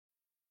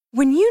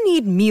When you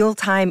need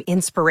mealtime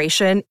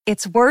inspiration,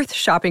 it's worth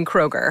shopping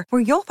Kroger,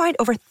 where you'll find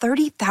over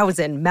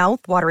 30,000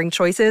 mouth-watering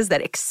choices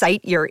that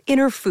excite your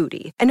inner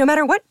foodie. And no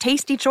matter what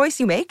tasty choice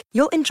you make,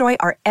 you'll enjoy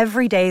our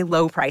everyday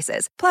low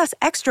prices, plus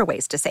extra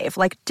ways to save,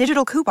 like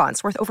digital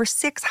coupons worth over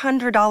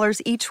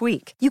 $600 each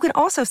week. You can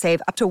also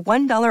save up to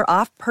 $1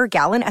 off per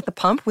gallon at the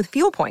pump with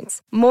fuel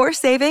points. More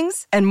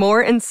savings and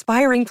more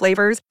inspiring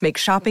flavors make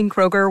shopping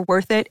Kroger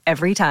worth it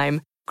every time.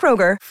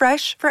 Kroger,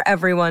 fresh for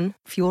everyone.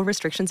 Fuel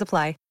restrictions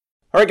apply.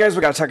 All right, guys,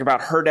 we got to talk about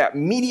Hurrdat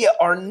Media,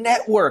 our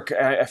network.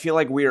 I feel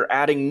like we are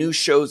adding new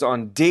shows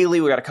on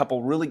daily. We got a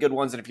couple really good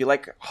ones. And if you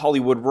like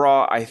Hollywood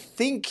Raw, I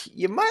think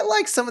you might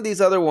like some of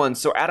these other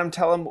ones. So, Adam,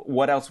 tell them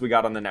what else we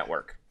got on the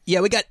network. Yeah,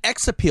 we got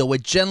X Appeal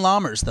with Jen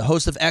Lammers, the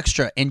host of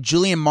Extra, and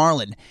Julian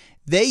Marlin.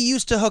 They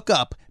used to hook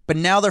up, but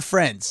now they're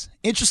friends.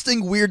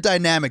 Interesting, weird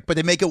dynamic, but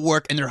they make it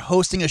work, and they're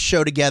hosting a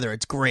show together.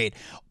 It's great.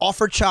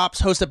 Offer Chops,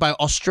 hosted by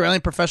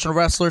Australian professional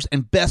wrestlers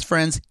and best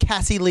friends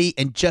Cassie Lee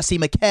and Jesse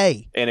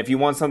McKay. And if you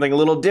want something a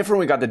little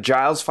different, we got the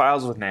Giles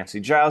Files with Nancy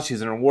Giles.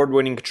 She's an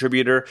award-winning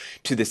contributor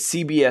to the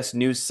CBS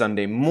News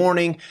Sunday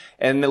Morning.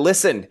 And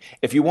listen,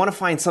 if you want to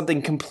find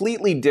something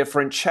completely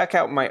different, check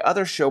out my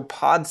other show,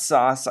 Pod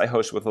Sauce, I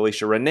host with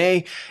Alicia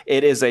Renee.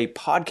 It is a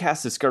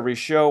podcast discovery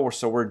show,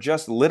 so we're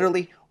just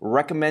literally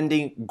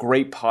recommending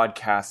great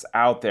podcasts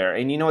out there.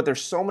 And you know what?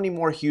 There's so many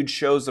more huge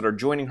shows that are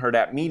joining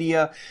Hurrdat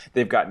Media.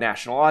 They've got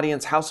national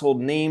audience,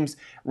 household names,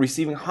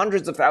 receiving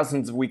hundreds of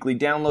thousands of weekly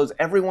downloads.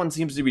 Everyone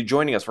seems to be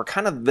joining us. We're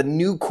kind of the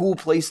new cool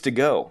place to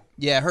go.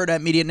 Yeah,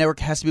 Hurrdat Media Network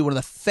has to be one of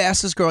the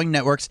fastest growing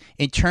networks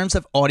in terms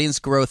of audience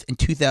growth in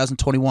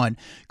 2021.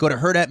 Go to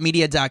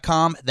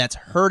hurrdatmedia.com. That's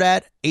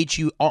Hurrdat,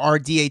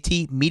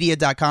 Hurrdat,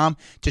 media.com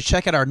to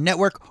check out our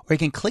network, or you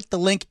can click the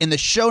link in the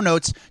show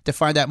notes to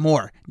find out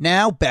more.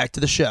 Now, back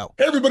to the show.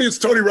 Hey, everybody, it's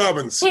Tony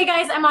Robbins. Hey,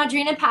 guys, I'm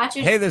Audrina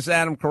Patridge. Hey, this is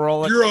Adam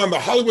Carolla. You're on the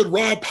Hollywood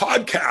Raw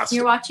podcast.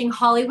 You're watching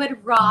Hollywood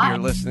Raw. You're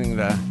listening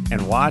to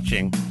and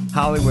watching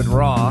Hollywood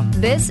Raw.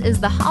 This is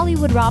the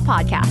Hollywood Raw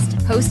podcast,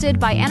 hosted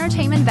by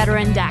entertainment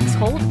veteran Dax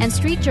Holt and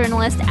street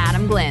journalist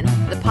Adam Glynn.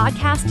 The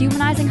podcast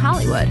humanizing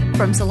Hollywood.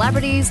 From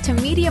celebrities to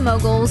media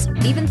moguls,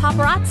 even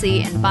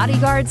paparazzi and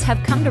bodyguards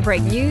have come to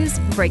break news,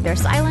 break their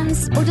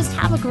silence, or just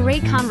have a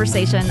great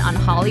conversation on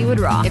Hollywood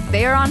Raw. If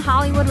they're on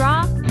Hollywood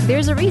Raw,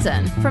 there's a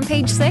reason. From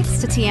Page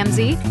Six to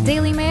TMZ,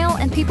 Daily Mail,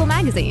 and People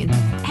Magazine,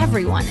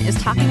 everyone is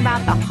talking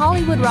about the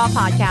Hollywood Raw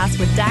podcast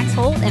with Dax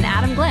Holt and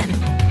Adam Glynn.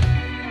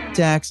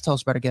 Dax, tell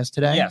us about our guest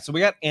today. Yeah, so we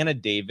got Anna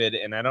David,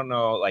 and I don't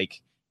know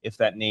if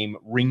that name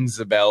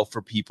rings a bell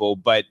for people,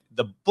 but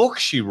the book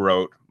she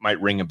wrote might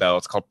ring a bell.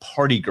 It's called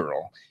Party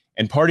Girl,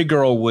 and Party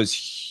Girl was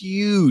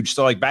huge.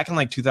 So back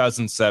in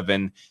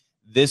 2007,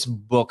 this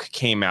book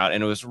came out,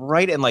 and it was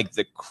right in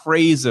the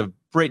craze of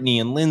Britney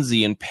and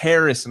Lindsay and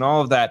Paris and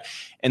all of that.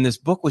 And this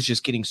book was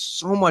just getting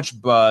so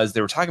much buzz.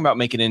 They were talking about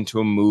making it into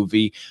a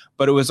movie,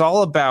 but it was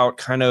all about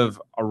kind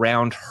of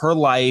around her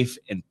life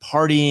and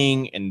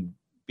partying and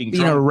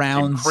being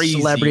around crazy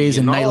celebrities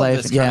and all nightlife,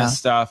 of this kind of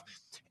stuff.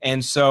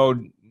 And so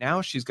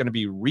now she's going to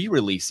be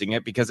re-releasing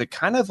it because it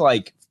kind of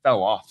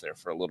fell off there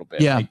for a little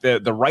bit. Yeah.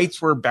 The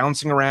rights were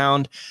bouncing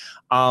around.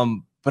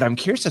 But I'm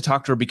curious to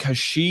talk to her because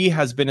she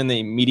has been in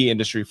the media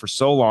industry for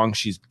so long.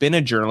 She's been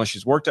a journalist.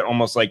 She's worked at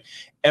almost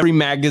every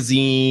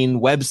magazine,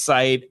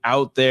 website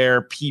out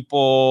there,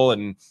 people,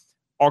 and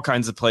all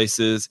kinds of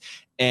places.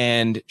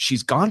 And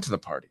she's gone to the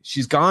party.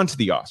 She's gone to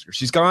the Oscars.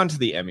 She's gone to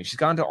the Emmy. She's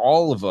gone to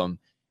all of them.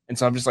 And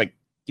so I'm just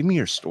give me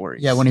your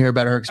stories. Yeah, I want to hear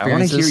about her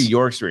experiences. I want to hear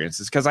your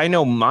experiences because I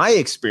know my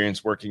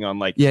experience working on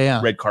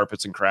red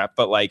carpets and crap.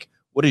 But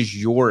what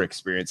is your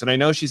experience? And I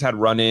know she's had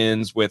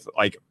run-ins with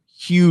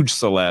huge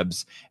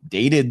celebs,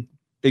 dated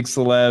big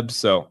celebs.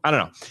 So I don't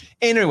know.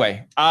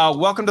 Anyway,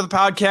 welcome to the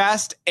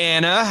podcast.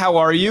 Anna, how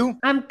are you?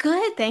 I'm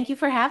good. Thank you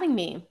for having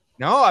me.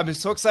 No, I've been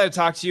so excited to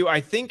talk to you. I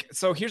think,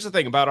 so here's the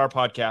thing about our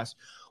podcast.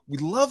 We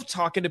love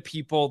talking to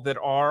people that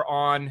are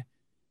on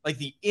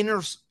the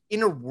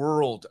inner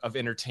world of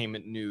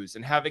entertainment news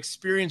and have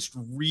experienced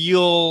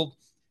real,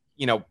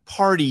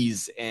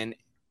 parties and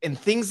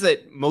things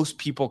that most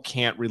people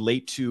can't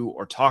relate to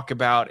or talk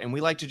about. And we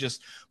like to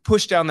just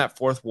push down that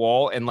fourth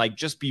wall and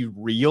just be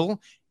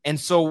real. And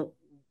so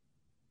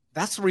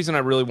that's the reason I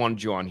really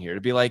wanted you on here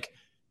to be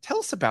tell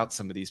us about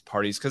some of these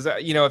parties. Cause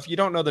if you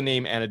don't know the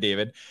name Anna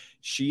David,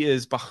 she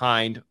is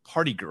behind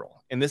Party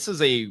Girl. And this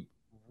is a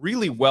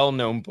really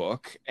well-known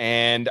book.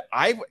 And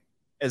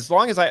as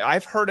long as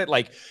I've heard it,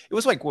 it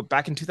was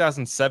back in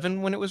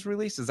 2007 when it was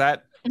released. Is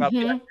that about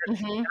the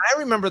I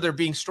remember there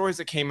being stories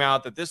that came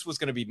out that this was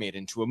going to be made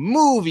into a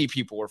movie.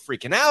 People were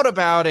freaking out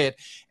about it.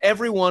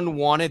 Everyone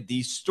wanted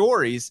these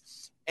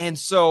stories. And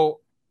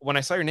so when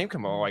I saw your name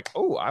come up, I'm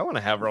oh, I want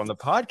to have her on the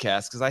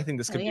podcast because I think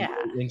this could be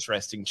an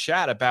interesting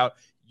chat about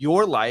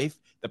your life,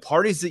 the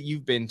parties that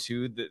you've been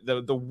to,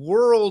 the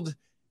world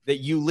that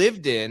you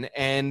lived in,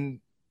 and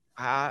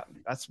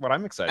that's what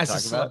I'm excited to talk about.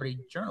 As a celebrity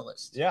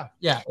journalist. Yeah.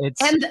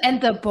 It's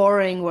and the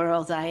boring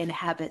world I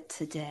inhabit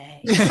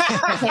today.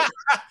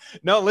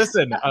 No,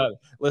 listen,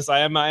 I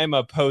am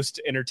a post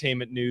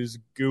entertainment news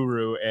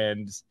guru,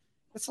 and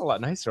That's a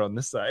lot nicer on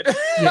this side.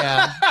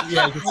 Yeah.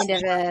 Kind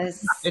of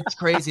is. It's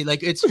crazy.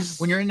 Like it's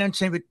when you're in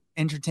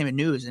entertainment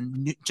news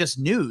and just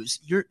news,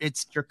 you're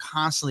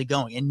constantly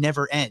going. It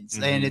never ends.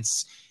 And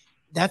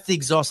that's the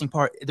exhausting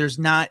part. It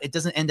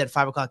doesn't end at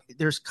 5 o'clock.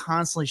 There's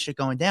constantly shit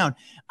going down.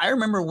 I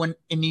remember when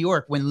in New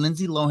York, when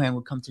Lindsay Lohan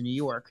would come to New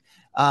York,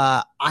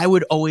 I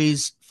would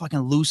always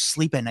fucking lose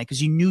sleep at night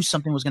because you knew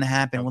something was going to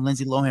happen when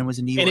Lindsay Lohan was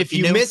in New York. And if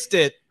you missed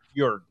it,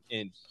 you're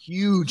in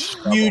huge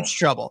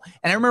trouble.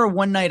 And I remember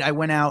one night I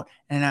went out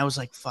and I was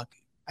like, fuck,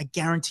 I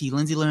guarantee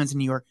Lindsay Lohan's in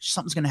New York.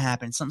 Something's going to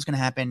happen.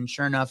 And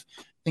sure enough,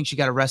 I think she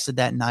got arrested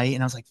that night.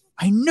 And I was like,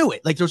 I knew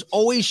it. Like there's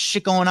always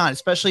shit going on,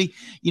 especially,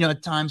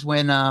 at times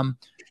when,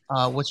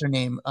 what's her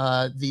name?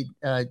 The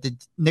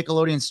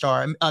Nickelodeon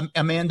star,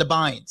 Amanda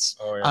Bynes.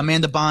 Oh, yeah.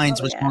 Amanda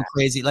Bynes was going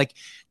crazy. Like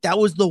that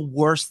was the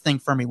worst thing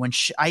for me when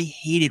I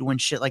hated when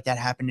shit like that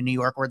happened in New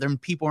York, or then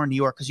people are in New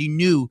York because you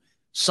knew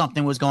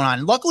something was going on.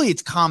 And luckily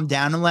it's calmed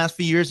down in the last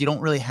few years. You don't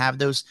really have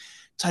those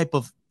type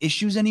of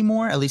issues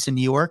anymore, at least in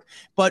New York.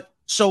 But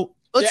so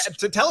let's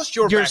to tell us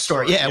your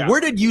story. Yeah. Where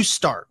did you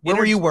start? Where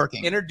were you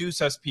working? Introduce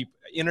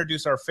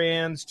our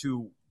fans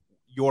to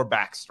your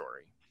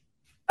backstory.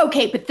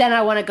 Okay, but then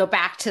I want to go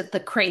back to the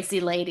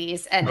crazy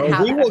ladies and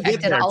how that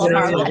affected all of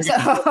our lives.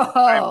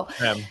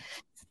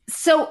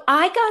 So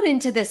I got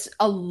into this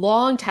a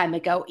long time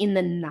ago in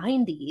the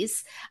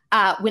 90s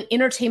when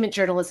entertainment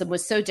journalism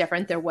was so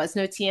different. There was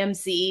no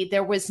TMZ.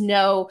 There was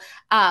no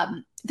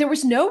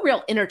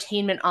real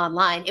entertainment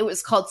online. It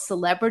was called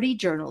celebrity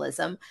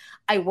journalism.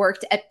 I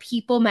worked at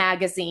People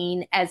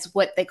magazine as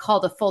what they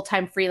called a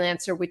full-time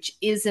freelancer, which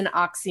is an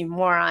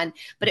oxymoron,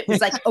 but it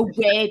was like a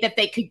way that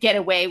they could get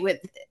away with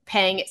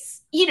paying it.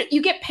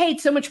 You get paid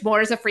so much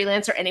more as a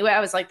freelancer anyway. I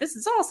was like, this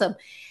is awesome.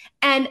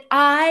 And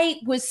I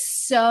was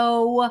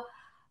so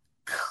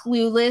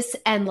clueless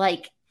and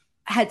like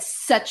had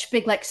such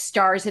big like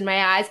stars in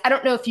my eyes. I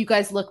don't know if you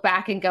guys look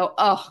back and go,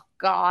 oh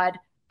God,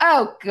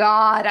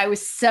 I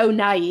was so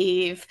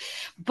naive.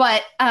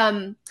 But,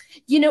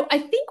 I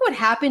think what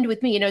happened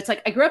with me, it's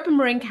like I grew up in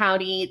Marin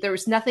County. There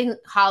was nothing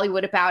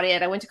Hollywood about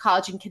it. I went to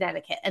college in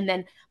Connecticut. And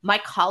then my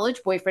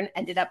college boyfriend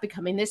ended up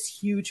becoming this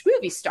huge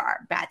movie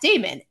star, Matt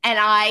Damon. And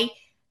I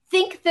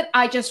think that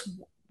I just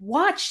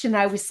watched and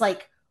I was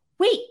like,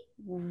 wait,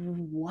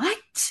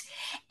 what?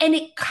 And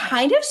it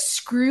kind of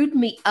screwed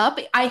me up.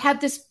 I had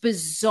this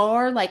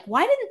bizarre, like,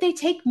 why didn't they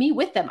take me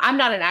with them? I'm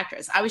not an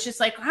actress. I was just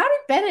like, how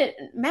did Bennett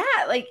and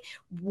Matt, like,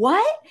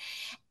 what?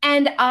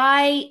 And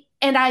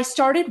I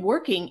started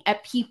working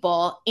at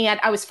People and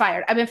I was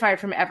fired. I've been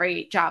fired from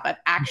every job I've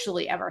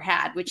actually ever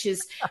had, which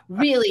is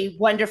really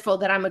wonderful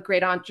that I'm a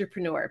great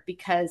entrepreneur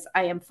because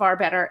I am far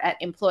better at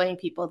employing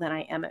people than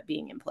I am at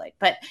being employed.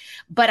 But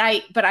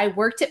I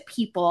worked at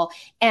People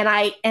and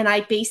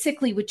I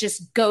basically would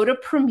just go to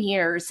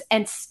premieres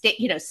and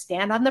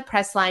stand on the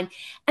press line.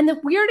 And the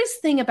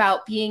weirdest thing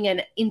about being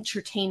an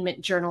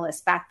entertainment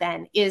journalist back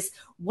then is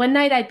one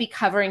night I'd be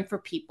covering for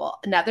People,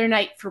 another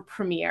night for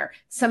Premiere.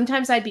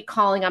 Sometimes I'd be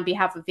calling on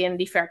behalf of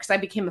Vanity Fair because I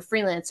became a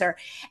freelancer.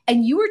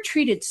 And you were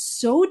treated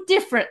so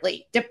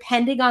differently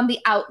depending on the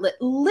outlet.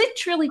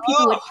 Literally,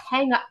 people would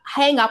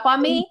hang up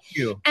on me.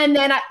 And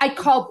then I'd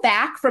call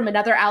back from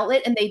another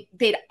outlet and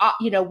they'd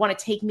want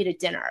to take me to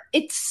dinner.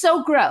 It's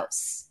so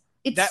gross.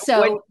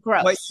 Gross.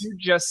 What you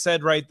just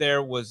said right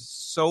there was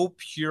so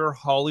pure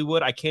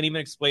Hollywood. I can't even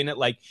explain it.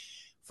 Like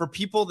for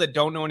people that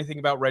don't know anything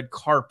about red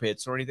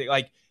carpets or anything,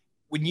 like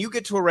when you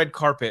get to a red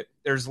carpet,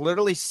 there's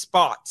literally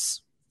spots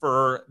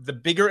for the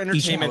bigger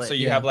entertainment. So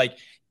you have like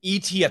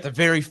ET at the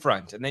very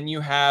front, and then you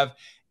have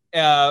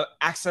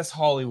Access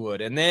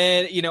Hollywood, and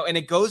then, and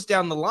it goes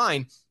down the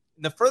line.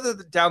 The further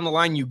down the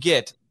line you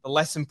get, the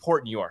less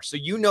important you are. So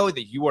you know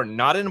that you are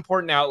not an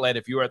important outlet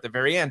if you are at the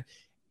very end.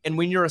 And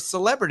when you're a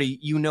celebrity,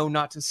 you know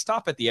not to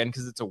stop at the end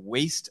because it's a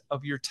waste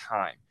of your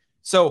time.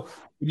 So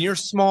when you're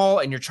small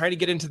and you're trying to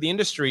get into the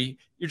industry,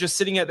 you're just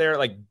sitting out there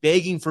like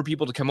begging for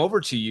people to come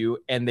over to you,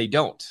 and they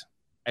don't.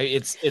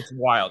 It's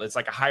wild. It's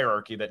like a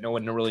hierarchy that no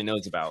one really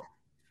knows about.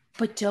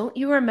 But don't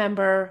you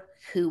remember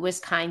who was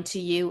kind to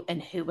you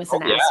and who was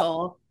an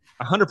asshole?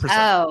 100%.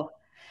 Oh,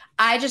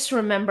 I just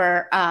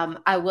remember,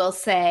 I will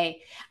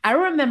say, I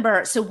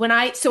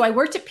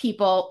worked at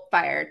People,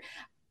 fired,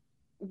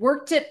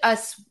 worked at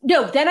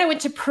then I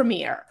went to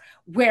Premiere,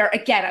 where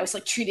again, I was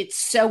like treated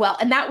so well.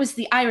 And that was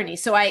the irony.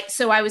 So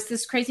I was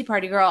this crazy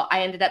party girl.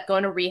 I ended up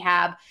going to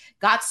rehab,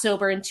 got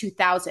sober in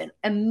 2000,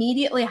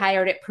 immediately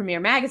hired at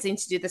Premiere Magazine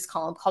to do this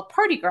column called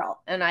Party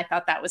Girl. And I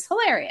thought that was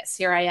hilarious.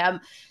 Here I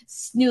am,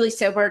 newly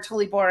sober,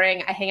 totally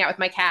boring. I hang out with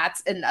my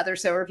cats and other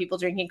sober people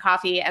drinking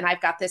coffee. And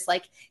I've got this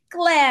like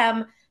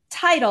glam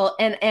title.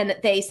 And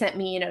they sent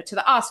me, to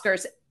the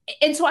Oscars.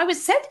 And so I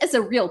was sent as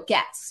a real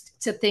guest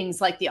to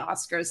things like the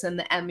Oscars and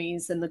the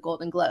Emmys and the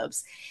Golden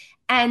Globes.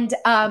 And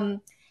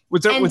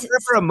was there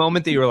ever a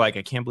moment that you were like,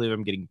 I can't believe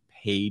I'm getting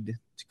paid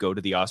to go to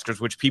the Oscars,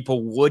 which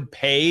people would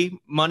pay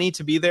money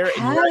to be there,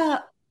 and you're like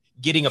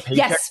getting a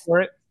paycheck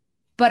for it?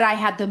 but I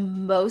had the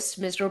most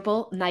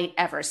miserable night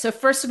ever. So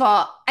first of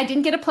all, I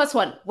didn't get a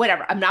 +1,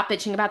 whatever. I'm not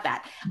bitching about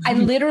that. I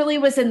literally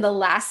was in the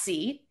last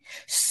seat.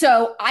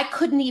 So I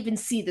couldn't even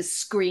see the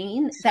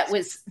screen that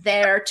was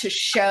there to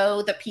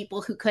show the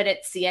people who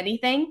couldn't see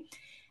anything.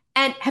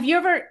 And have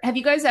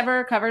you guys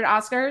ever covered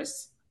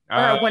Oscars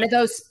or one of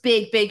those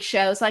big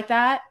shows like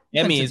that?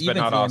 Emmys, but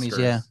not Oscars.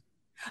 Yeah.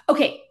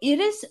 Okay,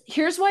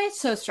 here's why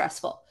it's so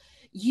stressful.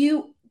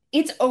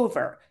 It's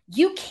over.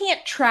 You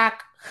can't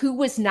track who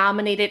was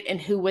nominated and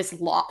who has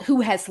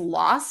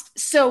lost.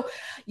 So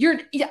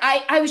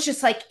I was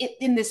just like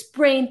in this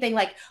brain thing,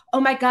 like, oh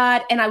my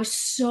God. And I was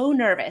so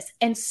nervous.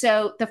 And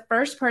so the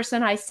first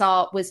person I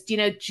saw was, do you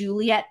know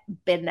Juliette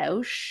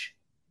Binoche?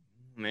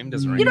 Name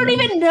doesn't ring. You don't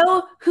even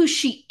know who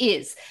she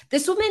is.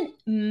 This woman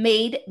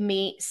made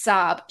me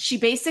sob. She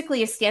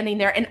basically is standing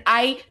there, and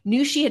I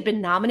knew she had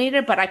been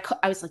nominated, but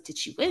I was like, did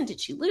she win?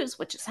 Did she lose?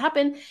 What just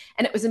happened?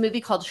 And it was a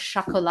movie called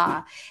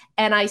Chocolat.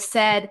 And I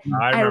said,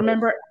 I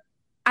remember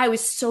I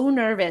was so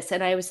nervous,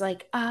 and I was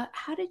like,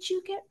 how did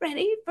you get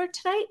ready for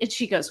tonight? And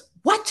she goes,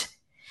 what?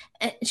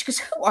 And she goes,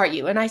 who are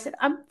you? And I said,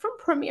 I'm from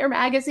Premiere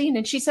Magazine.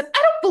 And she said,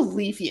 I don't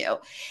believe you.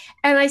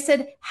 And I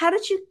said, how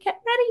did you get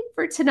ready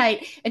for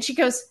tonight? And she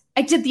goes,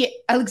 I did the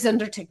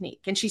Alexander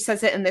technique. And she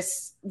says it in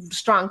this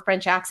strong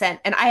French accent.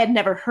 And I had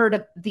never heard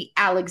of the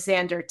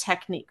Alexander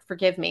technique.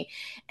 Forgive me.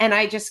 And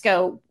I just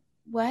go,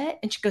 what?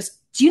 And she goes,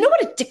 do you know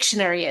what a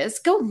dictionary is?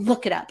 Go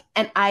look it up.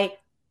 And I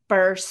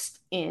burst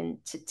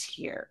into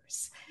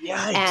tears.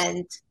 Yikes.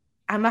 And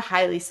I'm a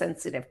highly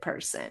sensitive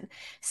person.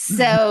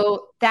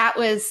 So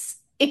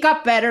it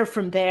got better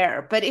from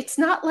there, but it's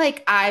not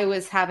like I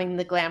was having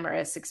the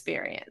glamorous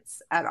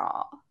experience at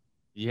all.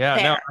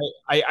 Yeah, no,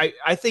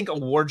 I think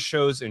award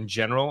shows in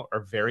general are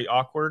very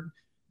awkward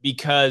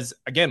because,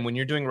 again, when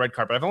you're doing red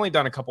carpet, I've only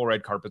done a couple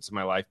red carpets in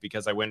my life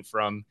because I went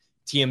from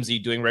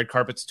TMZ doing red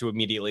carpets to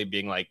immediately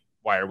being like,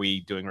 why are we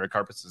doing red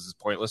carpets? This is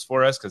pointless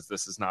for us because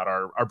this is not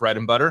our bread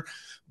and butter.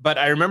 But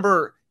I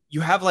remember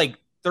you have like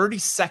 30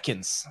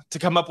 seconds to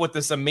come up with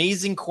this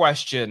amazing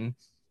question.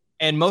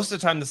 And most of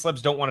the time, the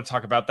celebs don't want to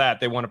talk about that.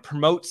 They want to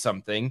promote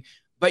something,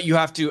 but you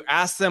have to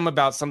ask them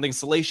about something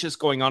salacious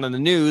going on in the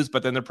news.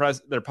 But then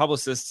their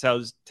publicist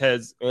says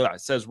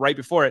right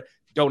before it,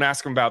 don't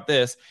ask them about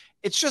this.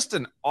 It's just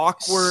an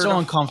awkward, so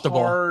uncomfortable,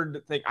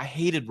 hard thing. I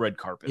hated red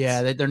carpets.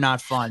 Yeah, they're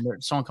not fun. They're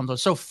so uncomfortable,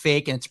 so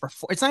fake, and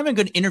it's not even a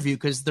good interview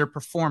because they're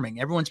performing.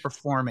 Everyone's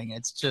performing.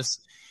 It's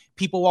just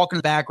people walking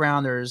in the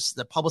background. There's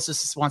the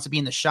publicist wants to be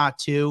in the shot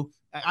too.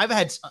 I've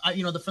had,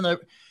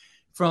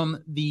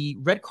 from the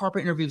red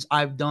carpet interviews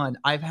I've done,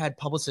 I've had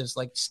publicists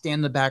like stand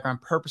in the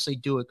background, purposely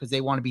do it because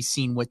they want to be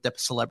seen with the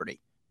celebrity.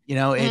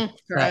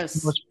 It's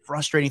the most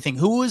frustrating thing.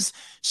 Who was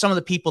some of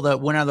the people that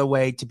went out of their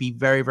way to be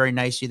very, very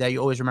nice to you that you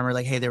always remember,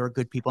 like, hey, they were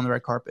good people on the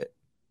red carpet?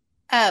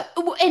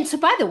 And so,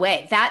 by the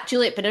way, that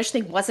Juliette Binoche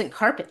thing wasn't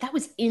carpet. That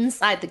was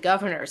inside the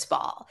governor's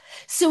ball.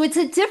 So it's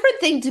a different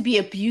thing to be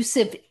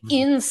abusive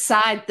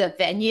inside the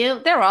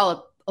venue.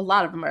 A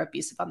lot of them are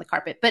abusive on the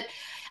carpet. But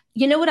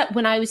you know what?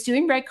 When I was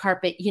doing red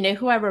carpet, you know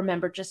who I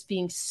remember just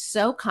being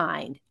so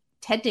kind?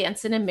 Ted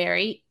Danson and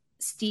Mary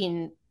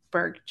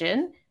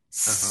Steenburgen.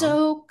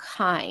 So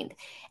kind.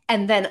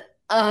 And then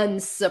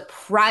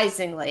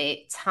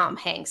unsurprisingly, Tom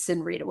Hanks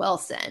and Rita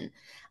Wilson.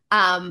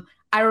 I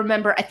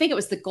remember, I think it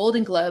was the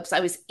Golden Globes. I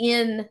was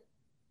in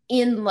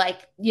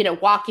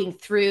walking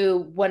through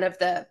one of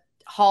the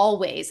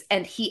hallways,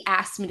 and he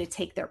asked me to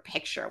take their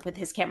picture with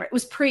his camera. It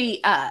was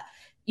pre,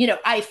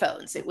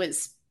 iPhones.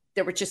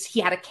 He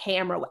had a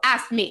camera.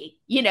 Asked me,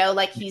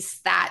 he's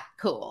that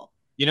cool.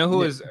 You know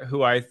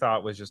who I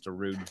thought was just a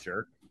rude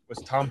jerk was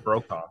Tom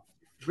Brokaw.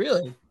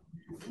 Really?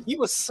 He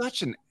was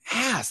such an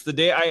ass. The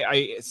day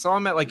I saw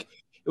him at it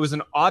was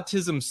an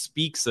Autism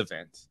Speaks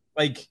event.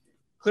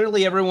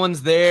 Clearly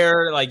everyone's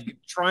there,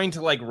 trying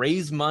to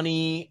raise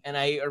money. And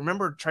I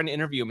remember trying to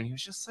interview him, and he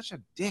was just such a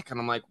dick.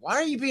 And I'm like, why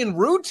are you being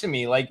rude to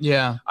me?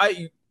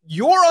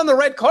 You're on the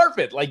red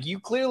carpet. You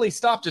clearly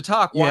stopped to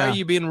talk. Why are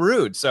you being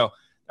rude? So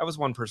that was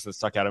one person that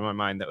stuck out in my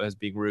mind that was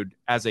being rude.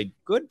 As a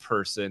good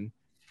person,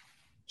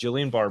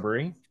 Jillian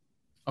Barberie.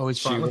 Always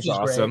fun. She was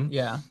awesome. Great.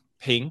 Yeah.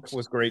 Pink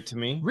was great to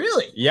me.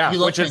 Really? Yeah,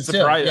 which is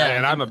surprising. Yeah.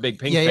 And I'm a big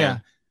Pink fan. Yeah.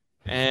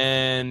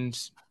 And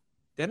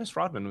Dennis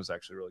Rodman was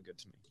actually really good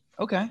to me.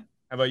 Okay.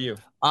 How about you?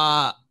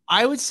 I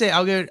would say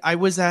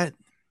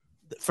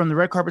from the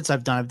red carpets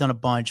I've done a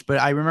bunch, but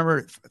I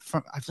remember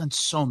I've done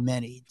so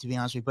many, to be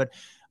honest with you. But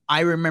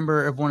I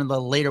remember of one of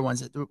the later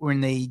ones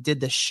when they did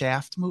the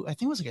Shaft movie. I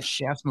think it was a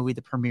Shaft movie,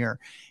 the premiere,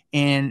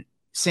 and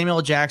Samuel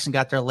L. Jackson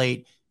got there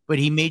late, but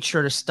he made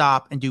sure to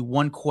stop and do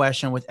one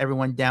question with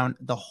everyone down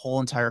the whole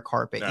entire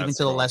carpet, even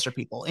to the lesser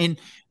people. And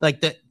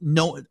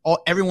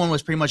everyone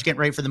was pretty much getting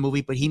ready for the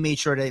movie, but he made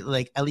sure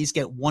to at least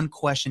get one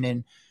question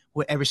in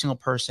with every single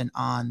person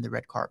on the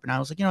red carpet. And I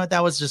was like,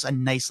 that was just a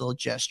nice little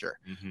gesture.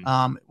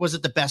 Mm-hmm. Was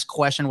it the best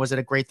question? Was it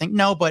a great thing?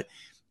 No, but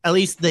at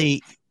least that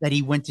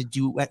he went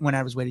out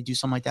of his way to do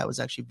something like that was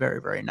actually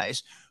very, very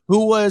nice.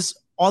 Who was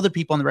all the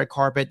people on the red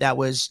carpet that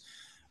was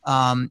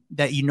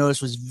that you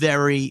noticed was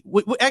very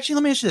actually,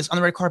 let me ask you this. On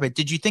the red carpet,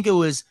 did you think it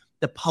was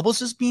the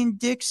publicists being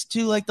dicks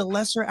to like the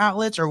lesser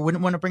outlets or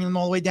wouldn't want to bring them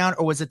all the way down?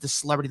 Or was it the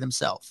celebrity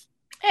themselves?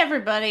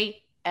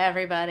 Everybody.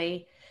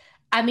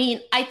 I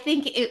mean, I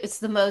think it was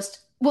the most.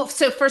 Well,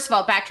 so first of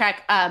all, backtrack.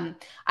 I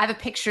have a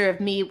picture of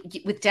me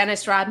with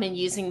Dennis Rodman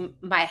using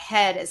my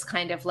head as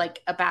kind of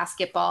like a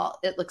basketball,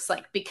 it looks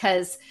like,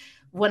 because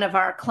one of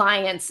our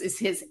clients is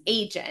his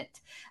agent.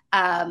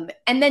 And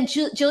then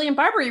Jillian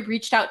Barberie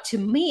reached out to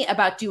me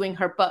about doing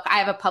her book. I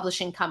have a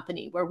publishing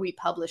company where we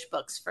publish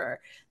books for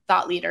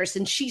thought leaders,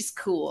 and she's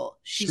cool.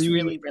 She's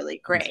really, really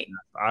great.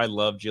 I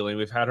love Jillian.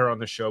 We've had her on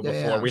the show before.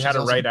 Yeah, we had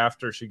her awesome. right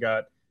after she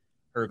got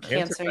her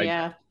cancer.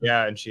 Yeah.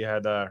 Yeah, and she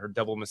had her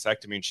double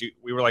mastectomy, and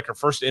we were like her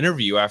first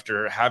interview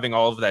after having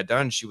all of that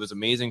done. She was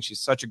amazing. She's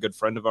such a good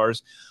friend of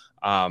ours.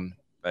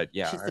 But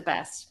yeah, she's the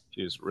best.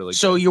 She was really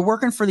so good. You're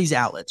working for these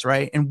outlets,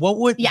 right? And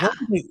what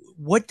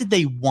did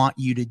they want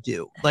you to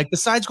do? Like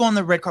besides going on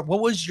the red carpet, what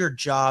was your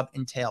job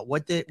entail?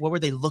 What were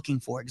they looking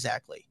for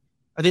exactly?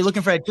 Are they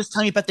looking for just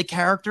tell me about the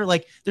character?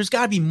 Like there's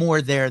got to be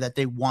more there that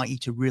they want you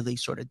to really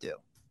sort of do.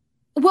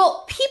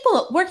 Well,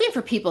 working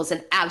for people is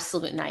an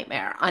absolute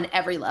nightmare on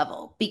every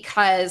level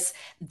because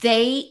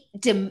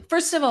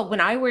first of all, when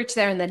I worked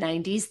there in the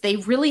 90s, they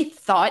really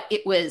thought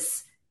it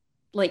was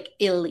like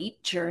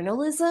elite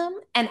journalism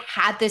and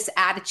had this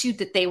attitude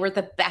that they were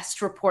the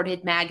best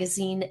reported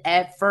magazine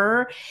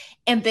ever.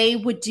 And they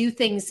would do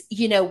things,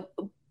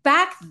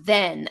 back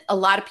then, a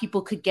lot of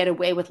people could get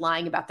away with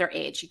lying about their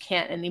age. You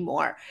can't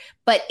anymore.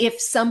 But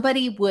if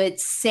somebody would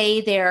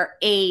say their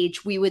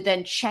age, we would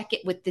then check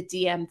it with the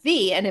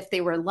DMV. And if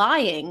they were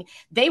lying,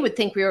 they would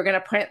think we were going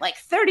to print like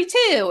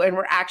 32 and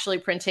we're actually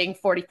printing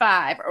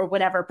 45 or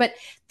whatever. But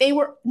they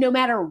were, no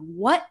matter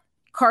what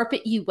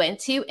carpet you went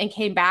to and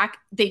came back,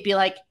 they'd be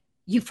like,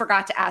 you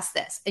forgot to ask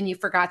this and you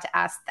forgot to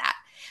ask that.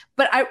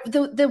 But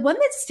the one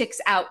that sticks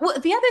out, well,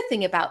 the other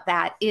thing about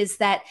that is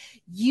that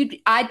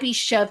I'd be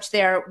shoved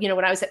there,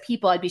 when I was at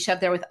People, I'd be shoved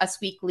there with Us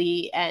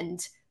Weekly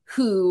and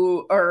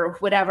Who or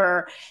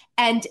whatever,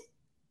 and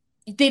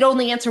they'd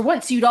only answer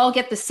once. So you'd all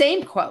get the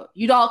same quote.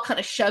 You'd all kind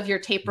of shove your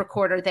tape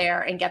recorder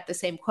there and get the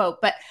same quote.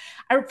 But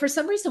for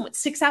some reason, what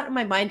sticks out in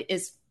my mind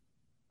is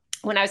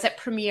when I was at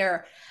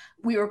Premiere,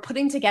 we were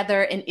putting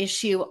together an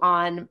issue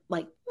on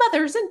like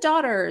mothers and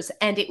daughters,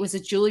 and it was a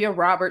Julia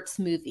Roberts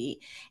movie.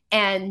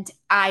 And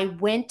I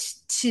went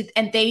to,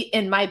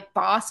 and my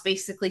boss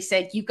basically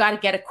said, you got to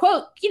get a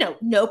quote,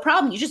 no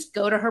problem. You just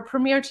go to her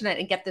premiere tonight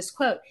and get this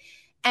quote.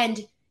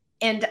 And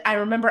I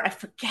remember, I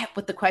forget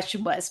what the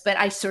question was, but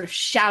I sort of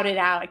shouted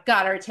out, I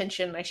got her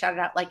attention. And I shouted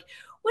out like,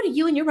 what do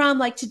you and your mom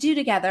like to do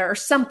together, or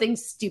something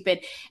stupid.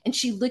 And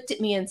she looked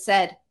at me and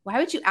said, why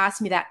would you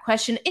ask me that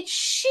question? And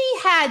she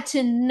had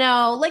to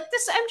know, like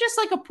this, I'm just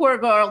like a poor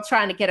girl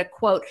trying to get a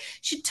quote.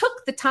 She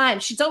took the time.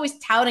 She's always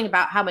touting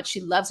about how much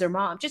she loves her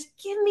mom. Just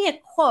give me a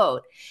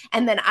quote.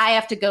 And then I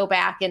have to go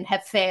back and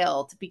have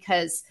failed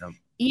because,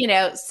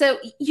 so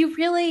you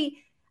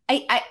really,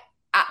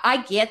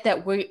 I get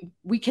that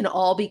we can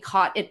all be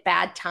caught at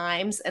bad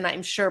times. And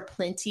I'm sure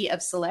plenty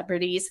of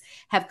celebrities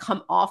have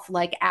come off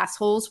like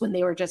assholes when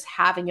they were just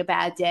having a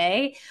bad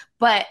day.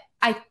 But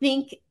I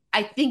think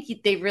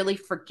they really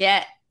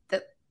forget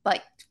that,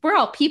 like, we're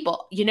all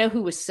people.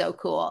 Who was so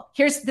cool?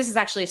 This is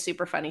actually a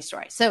super funny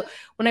story. So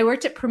when I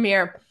worked at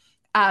Premiere,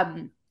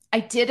 I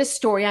did a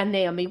story on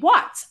Naomi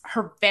Watts.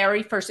 Her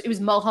very first, it was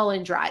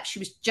Mulholland Drive. She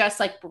was just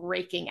like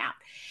breaking out.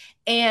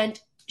 And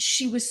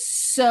she was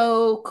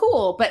so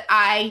cool. But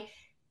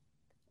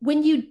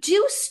when you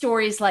do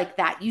stories like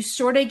that, you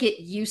sort of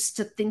get used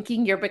to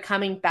thinking you're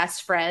becoming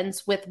best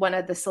friends with one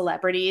of the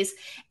celebrities.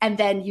 And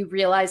then you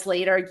realize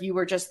later you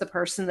were just the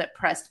person that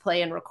pressed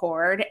play and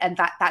record. And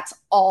that's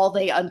all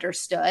they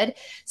understood.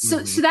 So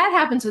that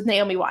happens with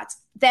Naomi Watts.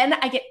 Then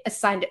I get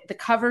assigned the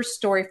cover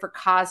story for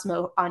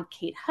Cosmo on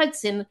Kate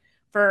Hudson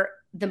for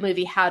the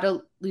movie How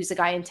to Lose a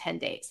Guy in 10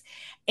 Days.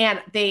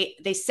 And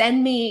they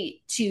send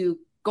me to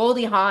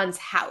Goldie Hawn's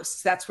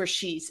house. That's where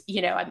she's,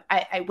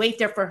 I wait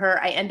there for her.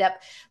 I end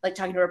up like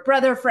talking to her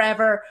brother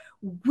forever.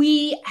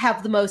 We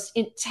have the most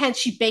intense,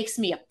 she bakes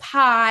me a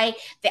pie.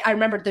 I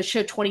remember the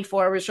show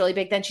 24 was really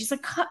big then. She's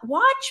like,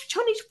 watch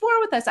 24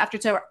 with us after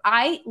it's over.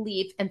 I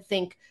leave and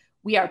think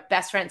we are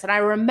best friends. And I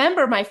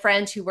remember my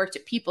friend who worked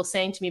at People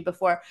saying to me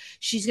before,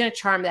 she's going to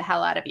charm the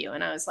hell out of you.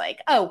 And I was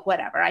like, oh,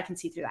 whatever. I can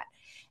see through that.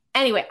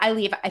 Anyway, I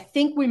leave. I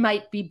think we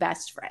might be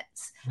best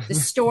friends. The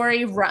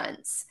story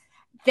runs.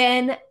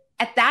 Then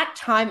at that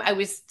time, I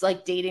was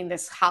like dating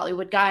this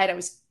Hollywood guy, and I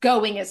was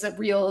going as a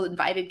real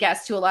invited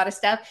guest to a lot of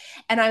stuff.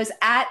 And I was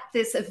at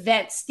this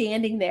event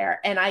standing there,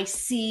 and I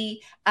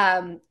see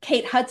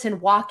Kate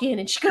Hudson walk in,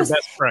 and she goes, your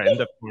best friend,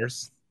 of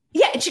course.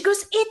 Yeah. And she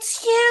goes,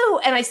 it's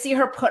you. And I see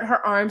her put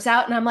her arms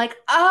out, and I'm like,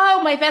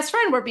 oh, my best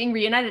friend, we're being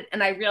reunited.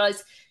 And I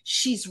realize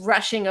she's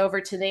rushing over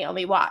to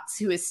Naomi Watts,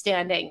 who is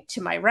standing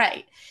to my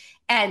right.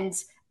 And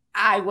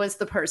I was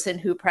the person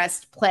who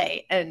pressed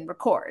play and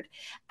record.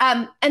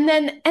 And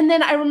then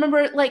I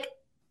remember, like,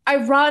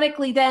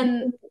 ironically,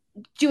 then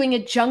doing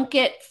a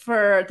junket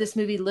for this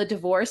movie Le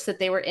Divorce that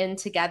they were in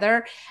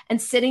together,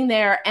 and sitting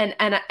there, and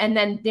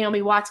then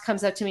Naomi Watts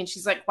comes up to me and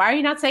she's like, why are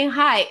you not saying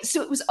hi?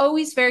 So it was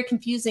always very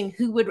confusing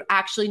who would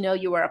actually know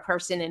you were a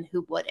person and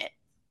who wouldn't.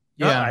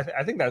 Yeah,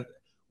 I think that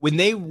when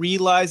they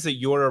realize that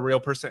you're a real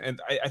person,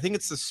 and I think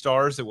it's the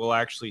stars that will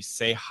actually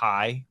say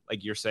hi,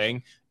 like you're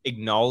saying,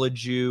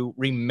 acknowledge you,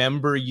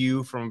 remember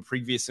you from a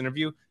previous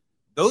interview.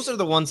 Those are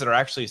the ones that are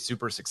actually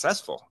super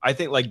successful. I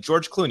think like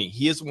George Clooney,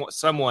 he is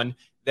someone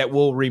that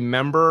will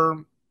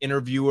remember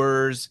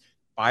interviewers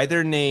by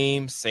their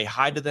name, say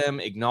hi to them,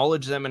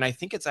 acknowledge them. And I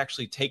think it's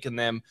actually taken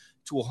them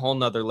to a whole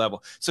nother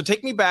level. So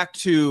take me back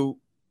to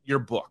your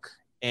book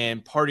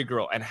and Party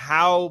Girl and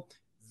how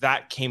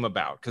that came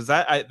about. Because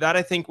that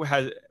I think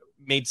has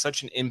made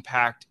such an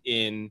impact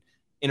in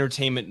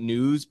entertainment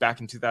news back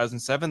in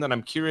 2007 that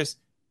I'm curious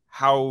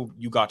how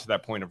you got to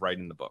that point of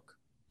writing the book.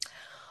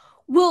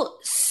 Well,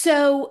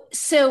 so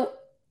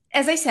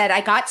as I said, I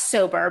got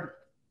sober.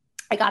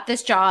 I got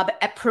this job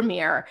at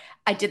Premiere.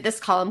 I did this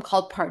column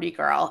called Party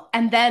Girl.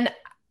 And then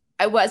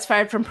I was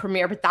fired from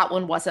Premiere, but that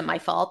one wasn't my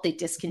fault. They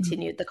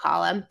discontinued the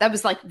column. That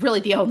was like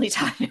really the only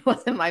time it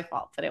wasn't my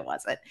fault, but it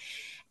wasn't.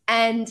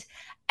 And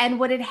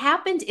what had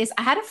happened is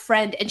I had a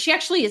friend, and she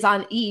actually is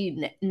on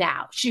E!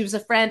 now. She was a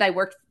friend I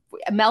worked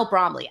with, Mel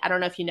Bromley. I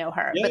don't know if you know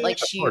her, but like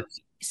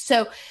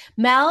so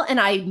Mel and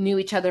I knew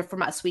each other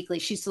from Us Weekly.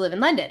 She used to live in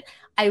London.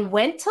 I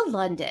went to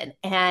London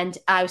and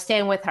I was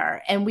staying with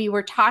her, and we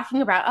were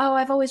talking about, oh,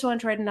 I've always wanted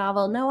to write a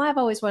novel. No, I've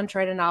always wanted to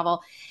write a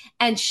novel.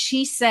 And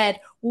she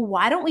said, well,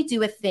 why don't we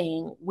do a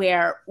thing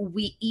where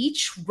we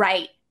each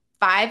write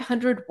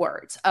 500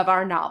 words of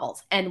our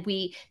novels and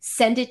we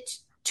send it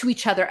to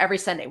each other every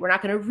Sunday. We're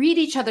not going to read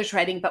each other's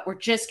writing, but we're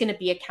just going to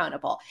be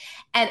accountable.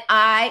 And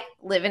I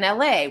live in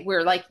LA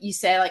where like you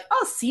say like,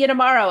 oh, see you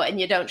tomorrow, and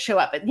you don't show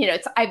up. And, you know,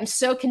 I'm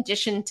so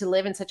conditioned to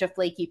live in such a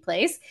flaky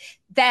place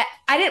that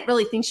I didn't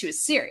really think she was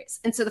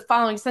serious. And so the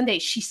following Sunday,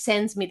 she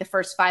sends me the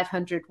first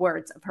 500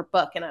 words of her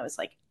book. And I was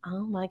like,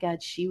 oh my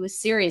God, she was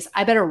serious.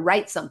 I better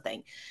write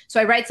something. So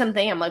I write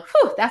something. I'm like,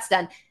 whew, that's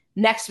done.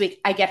 Next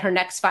week, I get her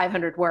next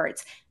 500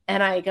 words.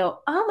 And I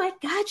go, oh my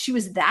God, she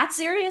was that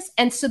serious?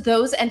 And so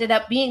those ended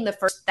up being the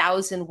first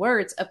 1,000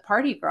 words of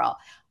Party Girl.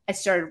 I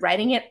started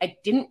writing it. I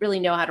didn't really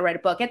know how to write a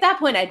book. At that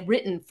point, I'd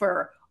written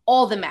for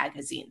all the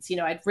magazines. You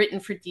know, I'd written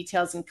for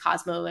Details and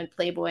Cosmo and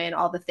Playboy and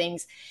all the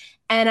things.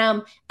 And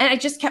I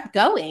just kept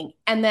going.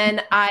 And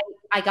then I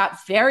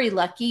got very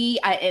lucky.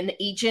 An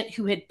agent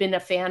who had been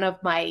a fan of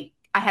I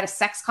had a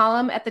sex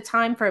column at the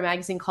time for a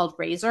magazine called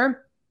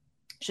Razor.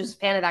 She was a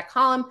fan of that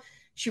column.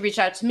 She reached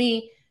out to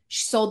me.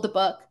 She sold the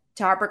book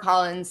to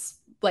HarperCollins,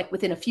 like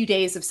within a few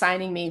days of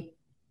signing me.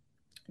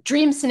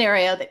 Dream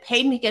scenario. They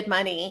paid me good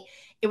money.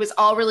 It was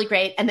all really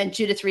great. And then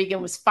Judith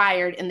Regan was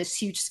fired in this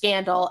huge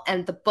scandal.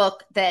 And the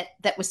book that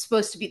was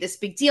supposed to be this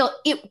big deal,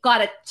 it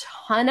got a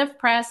ton of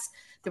press.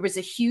 There was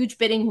a huge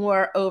bidding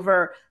war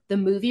over the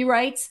movie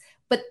rights.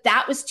 But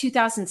that was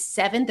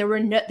 2007. There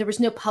was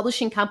no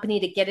publishing company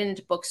to get it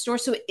into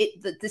bookstores. So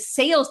the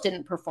sales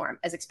didn't perform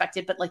as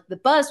expected, but like the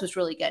buzz was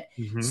really good.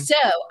 Mm-hmm. So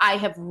I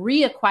have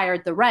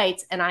reacquired the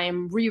rights and I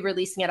am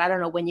re-releasing it. I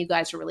don't know when you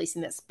guys are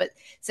releasing this, but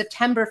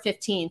September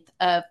 15th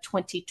of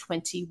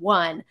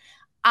 2021,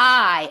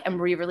 I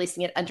am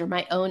re-releasing it under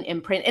my own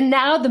imprint. And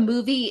now the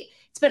movie,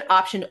 it's been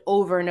optioned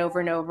over and over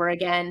and over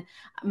again.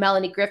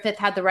 Melanie Griffith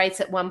had the rights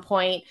at one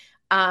point.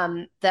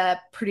 The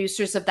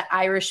producers of The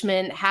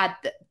Irishman had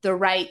the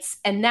rights.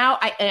 And now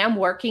I am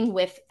working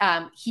with,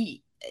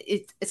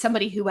 it's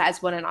somebody who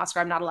has won an Oscar.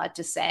 I'm not allowed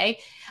to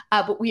say,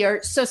 but we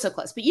are so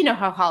close. But you know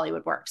how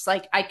Hollywood works.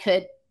 Like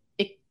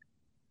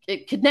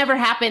it could never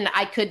happen.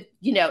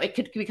 It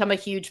could become a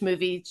huge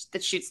movie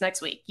that shoots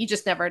next week. You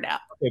just never know.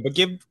 Okay, but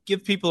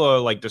give people a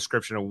like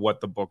description of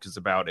what the book is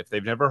about. If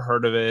they've never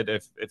heard of it,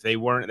 if they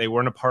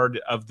weren't a part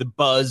of the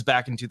buzz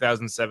back in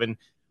 2007,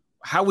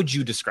 how would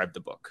you describe the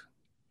book?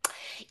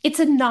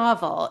 It's a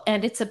novel,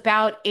 and it's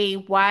about a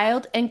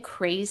wild and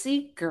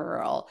crazy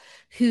girl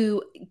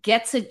who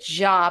gets a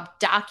job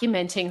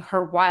documenting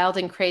her wild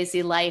and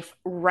crazy life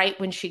right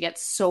when she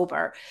gets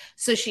sober.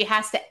 So she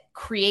has to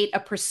create a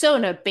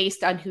persona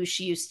based on who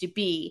she used to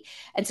be.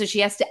 And so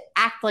she has to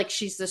act like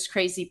she's this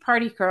crazy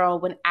party girl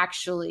when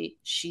actually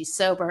she's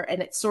sober.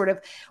 And it's sort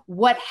of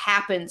what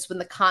happens when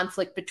the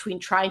conflict between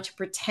trying to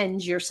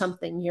pretend you're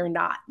something you're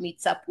not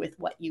meets up with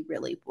what you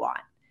really want.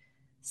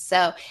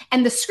 So,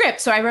 and the script,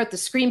 so I wrote the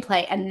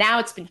screenplay and now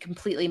it's been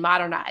completely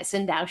modernized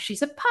and now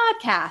she's a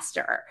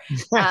podcaster.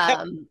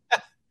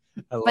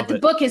 But the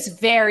book is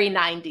very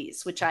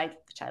 90s, which I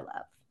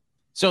love.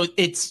 So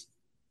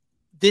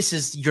this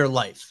is your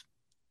life,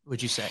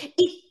 would you say?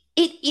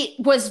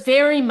 It was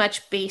very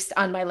much based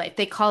on my life.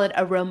 They call it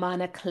a roman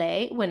à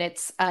clef when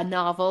it's a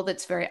novel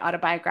that's very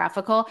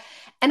autobiographical.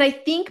 And I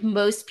think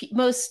most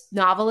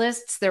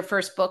novelists, their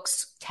first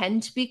books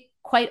tend to be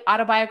quite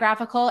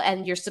autobiographical,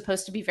 and you're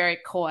supposed to be very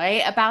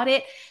coy about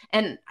it.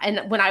 And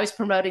when I was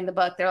promoting the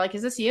book, they're like,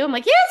 "Is this you?" I'm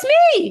like, "Yeah,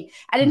 it's me."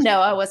 I didn't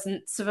know I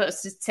wasn't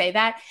supposed to say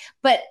that,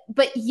 but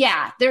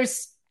yeah,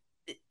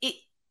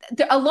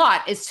 a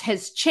lot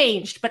has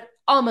changed, but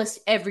almost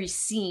every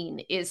scene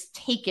is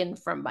taken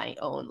from my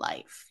own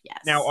life. Yes.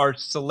 Now, are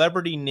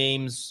celebrity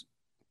names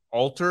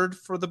altered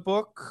for the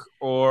book,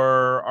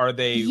 or are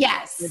they?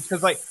 Yes.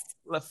 Because, like,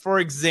 for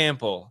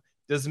example,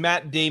 does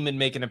Matt Damon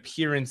make an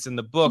appearance in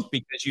the book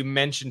because you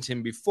mentioned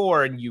him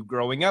before and you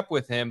growing up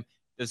with him?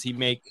 Does he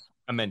make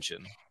a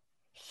mention?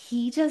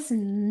 He does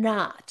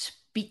not,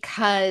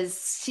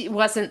 because he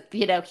wasn't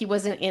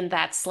in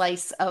that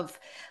slice of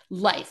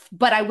life.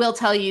 But I will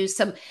tell you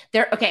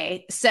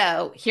okay,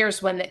 so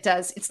here's one that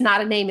does. It's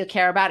not a name you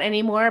care about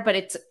anymore, but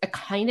it's a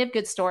kind of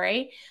good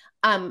story.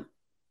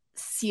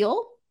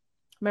 Seal.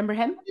 Remember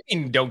him? I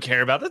mean, don't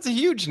care about. That's a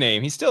huge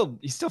name. He's still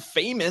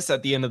famous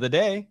at the end of the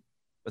day.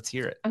 Let's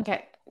hear it.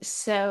 Okay.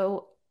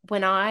 So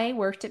when I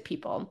worked at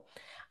People,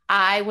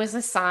 I was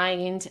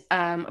assigned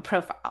a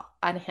profile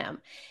on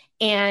him.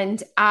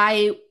 And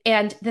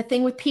the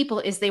thing with People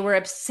is they were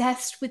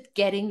obsessed with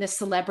getting the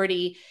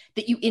celebrity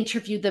that you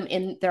interviewed them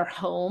in their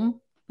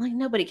home. Like,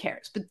 nobody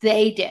cares, but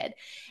they did.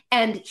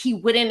 And he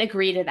wouldn't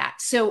agree to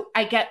that. So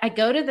I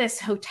go to this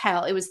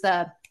hotel. It was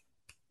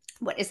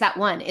what is that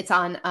one? It's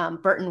on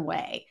Burton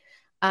Way.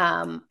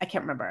 I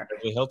can't remember.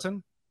 Beverly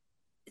Hilton?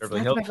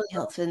 Beverly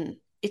Hilton.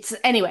 It's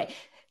anyway.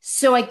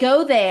 So I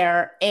go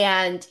there,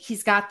 and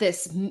he's got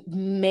this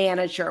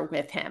manager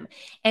with him,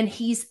 and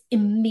he's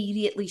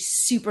immediately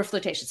super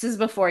flirtatious. This is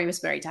before he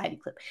was married to Heidi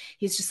Klum.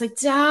 He's just like,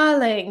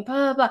 darling,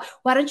 blah, blah,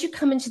 why don't you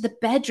come into the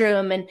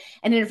bedroom and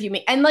interview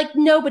me? And like,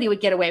 nobody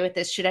would get away with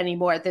this shit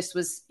anymore. This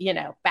was,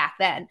 back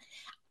then.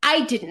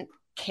 I didn't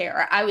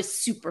care. I was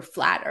super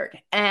flattered.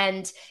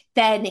 And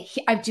then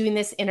I'm doing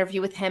this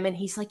interview with him, and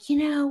he's like,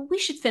 we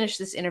should finish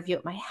this interview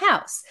at my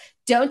house.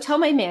 Don't tell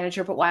my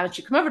manager, but why don't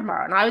you come over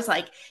tomorrow? And I was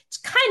like, it's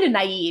kind of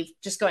naive,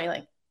 just going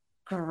like,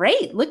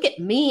 great, look at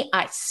me.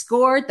 I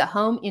scored the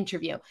home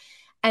interview.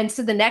 And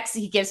so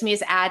he gives me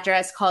his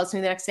address, calls me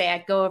the next day.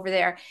 I go over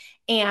there,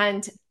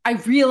 and I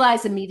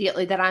realize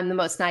immediately that I'm the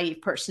most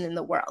naive person in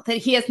the world, that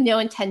he has no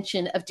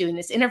intention of doing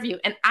this interview.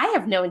 And I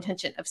have no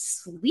intention of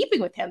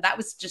sleeping with him. I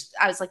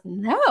was like,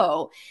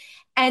 no.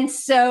 And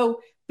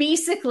so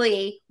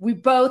basically we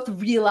both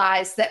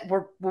realize that we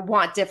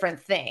want different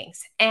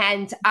things,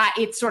 and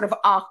it's sort of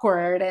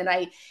awkward, and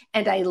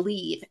I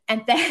leave.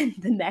 And then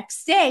the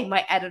next day,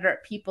 my editor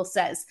at People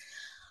says,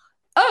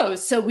 oh,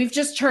 so we've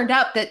just turned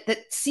out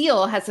that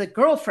Seal has a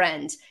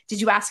girlfriend.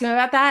 Did you ask him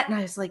about that? And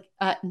I was like,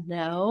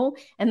 no.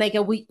 And they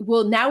go,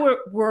 now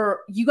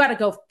you got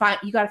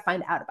to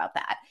find out about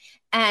that.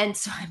 And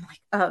so I'm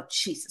like, oh,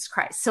 Jesus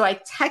Christ. So I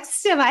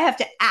text him. I have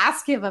to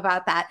ask him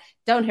about that.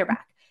 Don't hear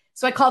back.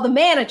 So I call the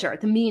manager,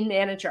 the mean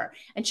manager,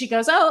 and she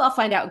goes, oh, I'll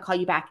find out and call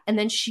you back. And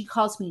then she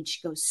calls me and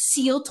she goes,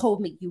 Seal told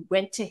me you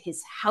went to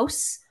his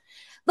house.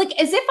 Like,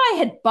 as if I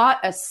had bought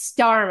a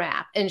star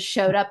map and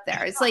showed up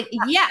there. It's like,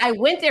 yeah, I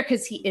went there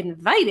because he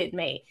invited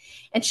me.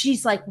 And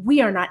she's like,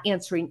 we are not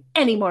answering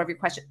any more of your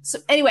questions. So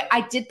anyway,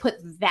 I did put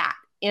that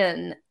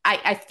in.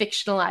 I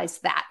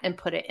fictionalized that and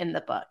put it in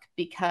the book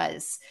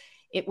because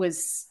it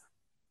was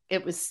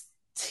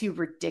too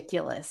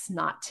ridiculous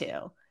not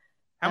to.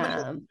 How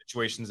many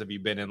situations have you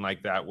been in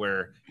like that,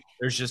 where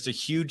there's just a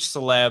huge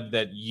celeb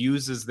that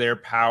uses their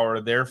power,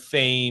 their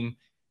fame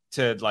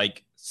to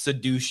like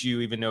seduce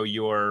you, even though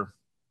you're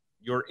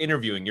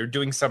interviewing, you're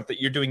doing something,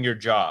 you're doing your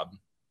job?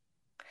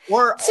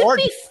 Or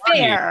be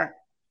fair,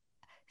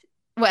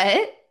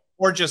 what?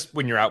 Or just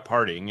when you're out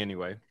partying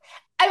anyway.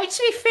 I mean,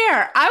 to be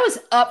fair, I was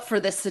up for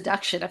the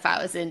seduction if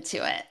I was into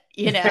it.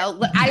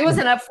 I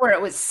wasn't up for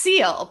it with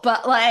Seal,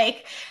 but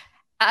like,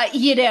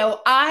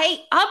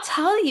 I'll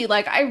tell you,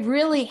 like, I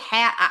really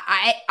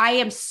I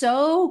am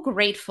so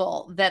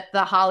grateful that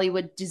the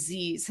Hollywood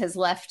disease has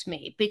left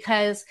me,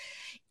 because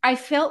I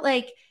felt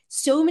like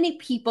so many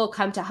people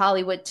come to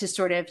Hollywood to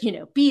sort of,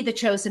 be the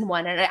chosen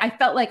one. And I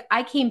felt like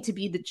I came to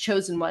be the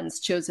chosen one's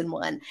chosen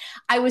one.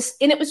 And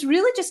it was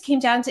really just came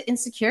down to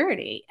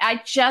insecurity.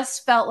 I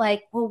just felt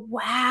like, well,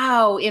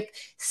 wow, if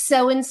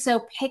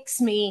so-and-so picks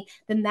me,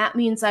 then that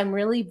means I'm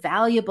really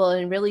valuable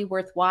and really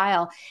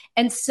worthwhile.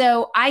 And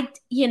so I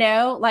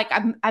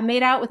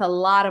made out with a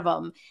lot of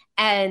them,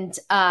 and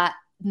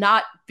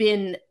not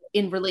been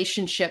in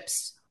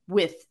relationships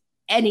with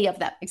any of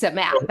them except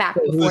Matt back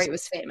before he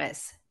was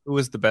famous. Who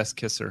was the best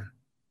kisser?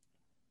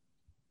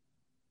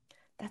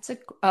 There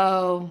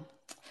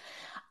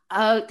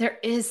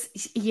is,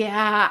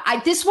 yeah. I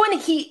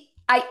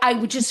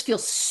would just feel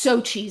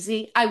so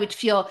cheesy. I would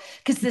feel,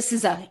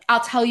 because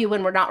I'll tell you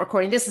when we're not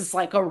recording, this is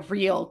like a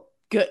real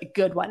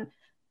good one.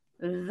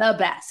 The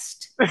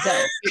best.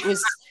 So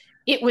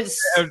it was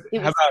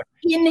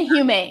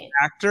inhumane.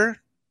 Actor,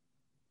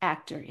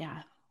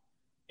 yeah.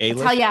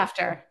 A-list? I'll tell you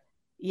after.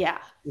 Yeah.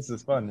 This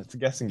is fun. It's a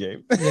guessing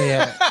game.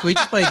 Yeah. Can we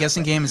just play a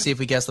guessing game and see if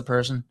we guess the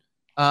person?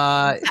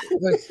 Have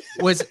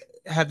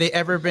they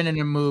ever been in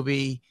a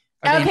movie?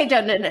 Okay,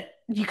 no.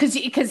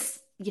 Because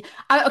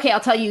I'll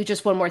tell you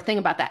just one more thing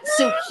about that.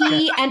 So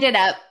he ended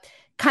up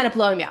kind of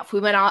blowing me off. We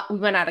went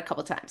out a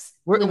couple times.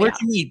 Where'd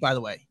you meet, by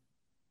the way?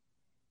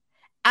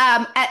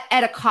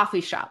 At a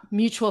coffee shop,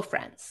 mutual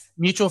friends.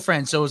 Mutual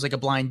friends. So it was like a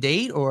blind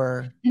date,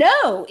 or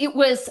No, it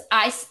was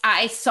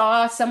I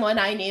saw someone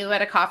I knew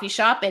at a coffee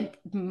shop,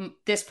 and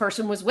this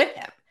person was with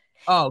him.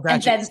 Oh,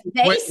 gotcha. And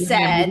then they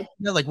said,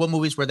 like, what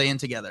movies were they in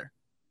together?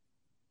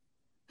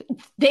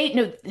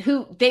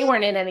 They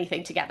weren't in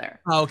anything together.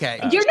 Oh, okay.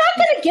 You're not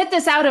going to get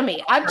this out of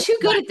me. I'm too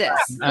good at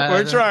this.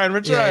 We're trying.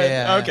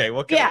 Yeah. Okay.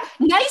 Well,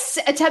 Nice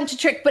attempt to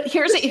trick, but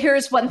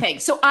here's one thing.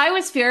 So I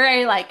was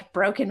very like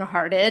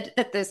brokenhearted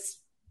that this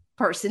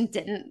person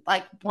didn't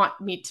like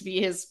want me to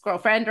be his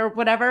girlfriend or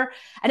whatever.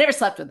 I never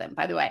slept with him,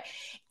 by the way.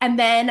 And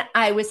then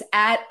I was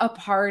at a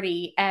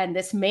party, and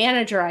this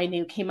manager I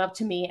knew came up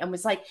to me and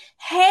was like,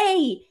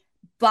 "Hey,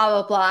 blah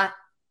blah blah,"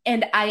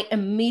 and I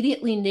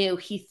immediately knew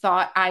he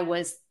thought I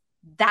was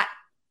that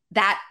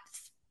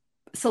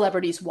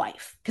celebrity's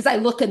wife, because I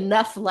look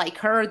enough like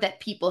her that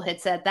people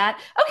had said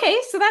that. Okay,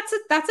 so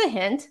that's a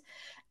hint.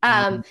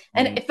 And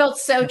it felt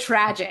so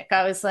tragic.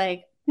 I was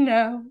like,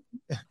 no,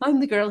 I'm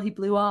the girl he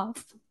blew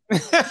off.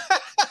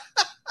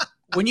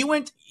 When you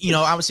went,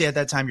 obviously at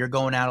that time you're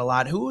going out a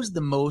lot. Who was the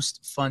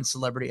most fun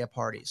celebrity at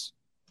parties?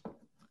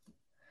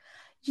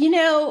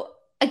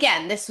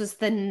 Again, this was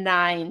the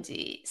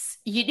 90s.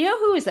 You know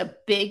who was a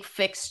big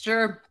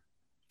fixture?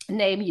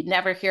 Name you'd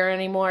never hear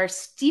anymore?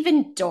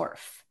 Stephen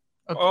Dorff.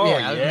 Oh,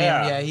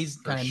 yeah. He's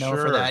kind of known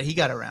for that. He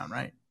got around,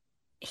 right?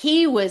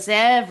 He was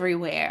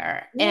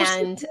everywhere.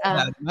 And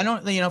I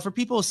don't, for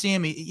people who see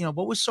him,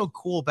 what was so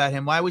cool about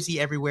him? Why was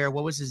he everywhere?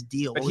 What was his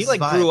deal? But he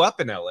grew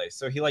up in LA,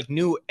 so he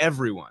knew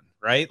everyone,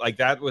 right? Like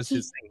that was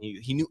his thing.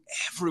 He knew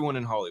everyone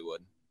in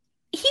Hollywood.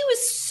 He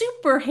was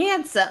super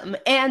handsome,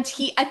 and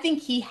I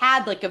think he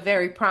had like a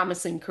very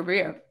promising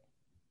career.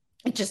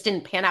 It just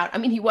didn't pan out. I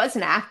mean, he was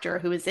an actor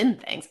who was in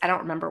things. I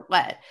don't remember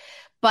what,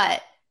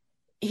 but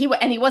he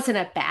wasn't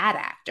a bad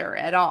actor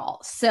at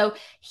all. So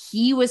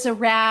he was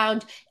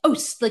around. Oh,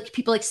 like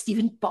people like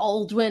Stephen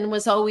Baldwin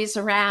was always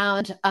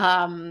around.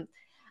 I'm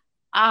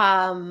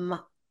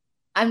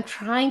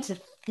trying to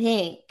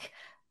think.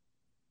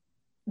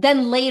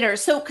 Then later,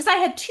 so because I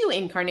had two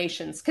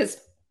incarnations,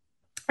 because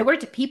I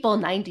worked at People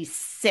in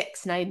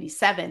 96,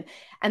 97,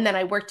 and then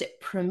I worked at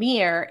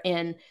Premiere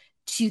in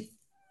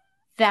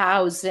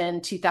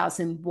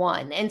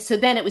 2001. And so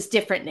then it was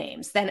different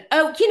names. Then,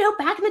 back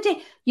in the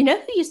day,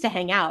 who used to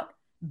hang out?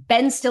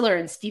 Ben Stiller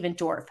and Stephen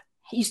Dorff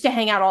used to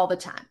hang out all the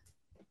time.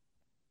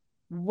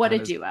 What a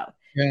duo.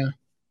 Yeah.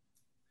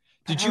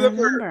 Did you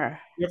ever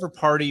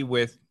party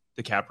with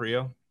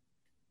DiCaprio?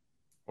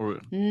 Or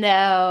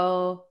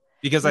no.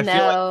 Because I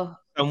feel like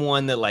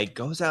someone that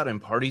goes out and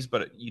parties,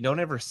 but you don't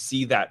ever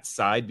see that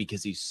side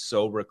because he's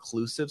so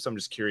reclusive. So I'm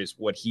just curious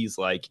what he's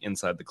like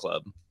inside the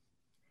club.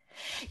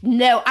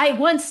 No, I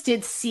once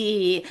did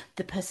see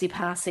the Pussy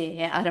Posse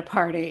at a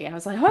party. I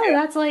was like, oh,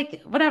 that's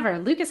like whatever,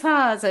 Lucas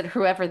Haas and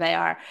whoever they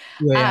are.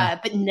 Yeah.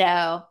 But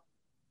no.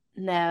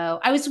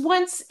 I was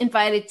once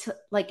invited to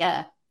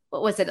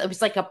what was it? It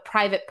was like a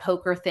private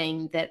poker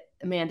thing that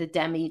Amanda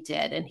Demi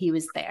did, and he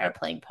was there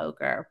playing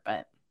poker.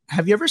 But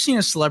have you ever seen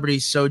a celebrity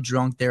so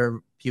drunk they're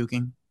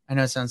puking? I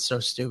know it sounds so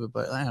stupid,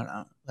 but I don't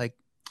know. Like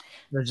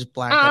they're just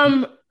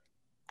black.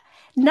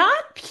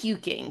 Not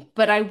puking,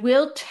 but I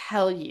will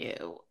tell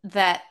you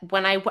that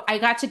when I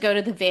got to go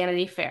to the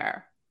Vanity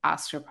Fair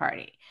Oscar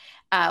party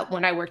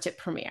when I worked at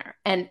Premiere,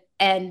 and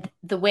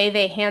the way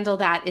they handle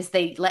that is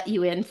they let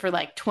you in for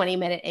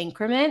 20-minute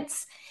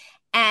increments.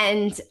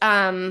 And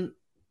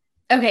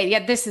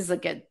this is a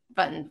good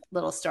fun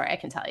little story I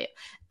can tell you.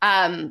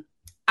 I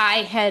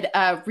had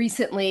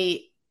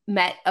recently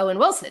met Owen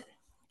Wilson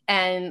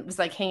and was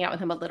hanging out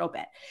with him a little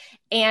bit.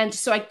 And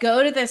so I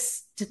go to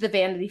the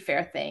Vanity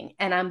Fair thing,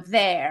 and I'm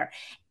there,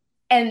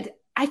 and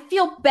I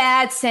feel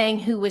bad saying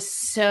she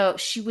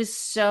was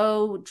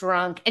so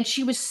drunk, and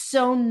she was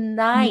so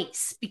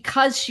nice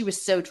because she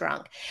was so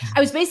drunk. I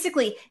was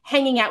basically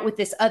hanging out with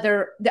this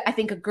other, I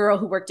think a girl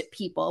who worked at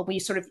People. We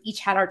sort of each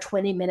had our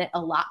 20-minute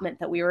allotment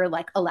that we were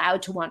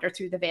allowed to wander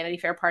through the Vanity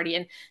Fair party,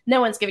 and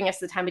no one's giving us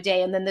the time of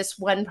day. And then this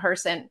one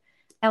person,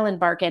 Ellen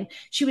Barkin,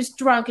 she was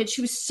drunk and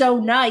she was so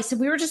nice, and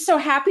we were just so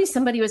happy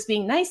somebody was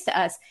being nice to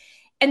us.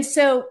 And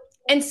so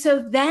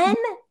then,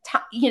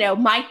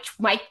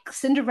 my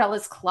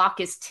Cinderella's clock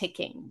is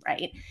ticking,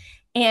 right?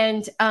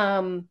 And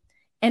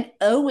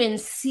Owen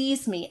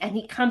sees me, and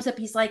he comes up.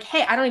 He's like,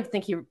 "Hey," I don't even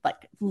think he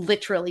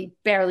literally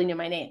barely knew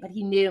my name, but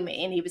he knew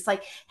me, and he was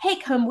like, "Hey,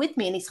 come with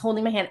me." And he's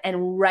holding my hand.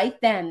 And right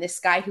then, this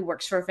guy who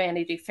works for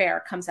Vanity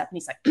Fair comes up, and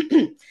he's like,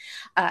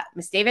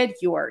 "Miss David,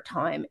 your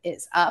time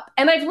is up."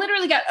 And I've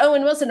literally got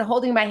Owen Wilson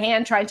holding my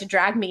hand, trying to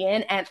drag me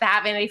in, and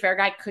that Vanity Fair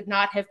guy could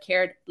not have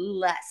cared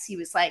less. He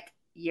was like,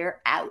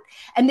 "You're out."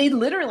 And they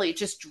literally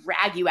just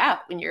drag you out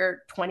when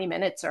your 20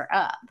 minutes are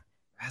up.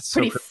 That's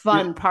pretty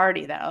fun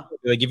party, though.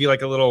 They give you a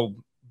little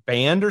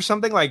band or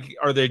something?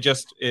 Are they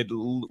just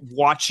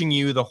watching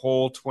you the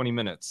whole 20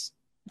 minutes?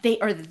 They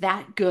are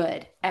that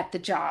good at the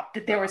job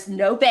that there was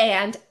no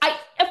band.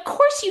 Of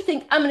course you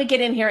think I'm going to get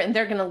in here and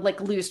they're going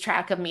to lose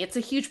track of me. It's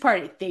a huge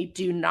party. They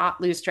do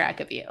not lose track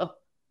of you.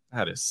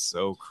 That is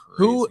so crazy.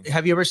 Who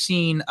have you ever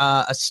seen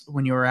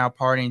when you were out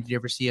partying? Did you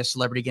ever see a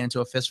celebrity get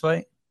into a fist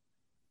fight?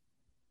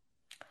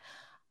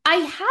 I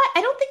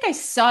don't think I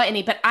saw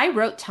any, but I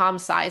wrote Tom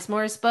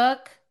Sizemore's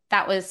book.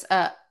 That was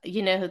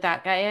you know who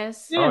that guy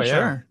is? Yeah, Oh, yeah.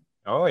 sure.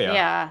 Oh yeah.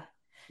 Yeah.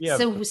 Yeah.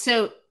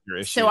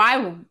 So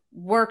I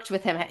worked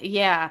with him.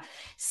 Yeah.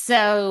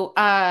 So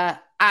I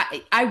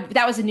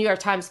that was a New York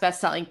Times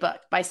bestselling book.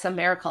 By some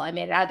miracle, I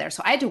made it out of there.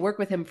 So I had to work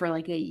with him for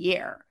like a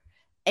year.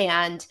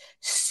 And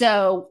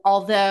so,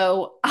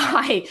 although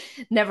I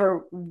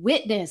never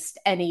witnessed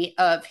any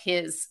of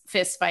his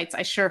fist fights,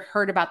 I sure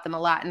heard about them a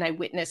lot, and I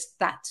witnessed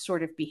that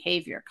sort of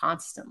behavior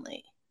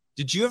constantly.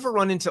 Did you ever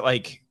run into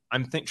like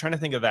trying to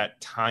think of that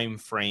time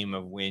frame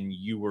of when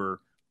you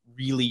were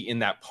really in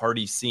that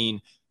party scene?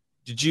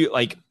 Did you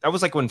like that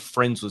was like when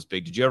Friends was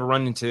big? Did you ever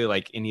run into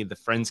like any of the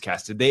Friends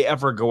cast? Did they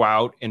ever go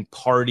out and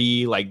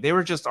party? Like they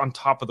were just on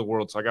top of the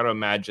world. So I got to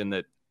imagine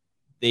that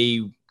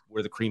they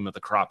were the cream of the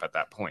crop at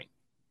that point.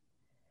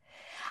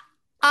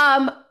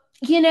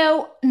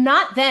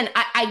 Not then.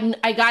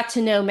 I got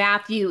to know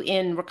Matthew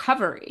in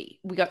recovery.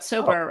 We got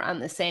sober around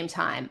the same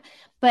time.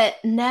 But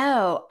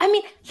no, I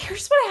mean,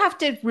 here's what I have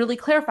to really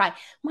clarify.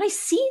 My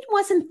scene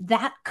wasn't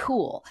that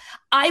cool.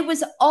 I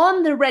was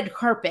on the red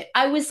carpet.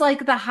 I was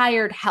like the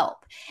hired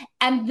help.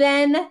 And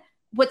then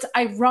what's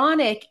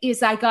ironic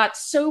is I got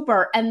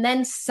sober and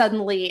then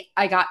suddenly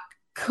I got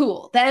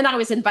cool. Then I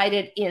was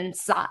invited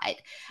inside.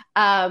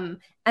 And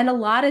a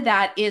lot of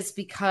that is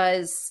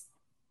because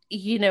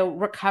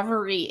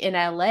recovery in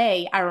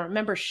LA, I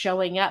remember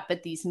showing up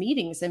at these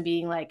meetings and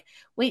being like,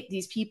 wait,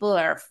 these people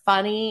are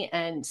funny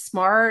and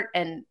smart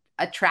and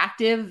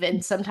attractive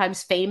and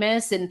sometimes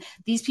famous. And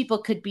these people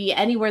could be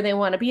anywhere they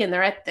want to be. And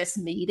they're at this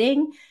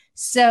meeting.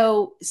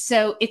 So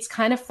it's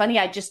kind of funny.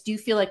 I just do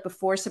feel like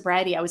before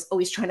sobriety, I was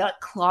always trying to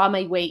like claw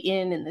my way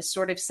in this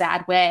sort of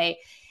sad way.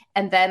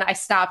 And then I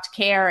stopped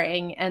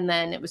caring. And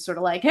then it was sort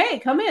of like, hey,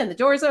 come in, the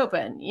door's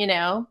open,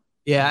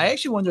 Yeah, I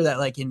actually wonder that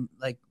like in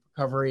like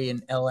recovery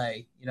in LA,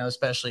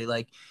 especially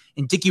like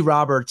in Dickie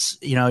Roberts,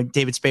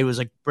 David Spade was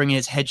like bringing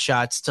his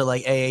headshots to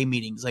like AA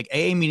meetings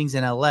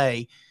in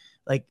LA.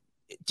 Like,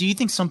 do you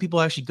think some people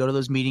actually go to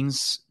those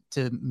meetings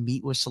to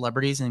meet with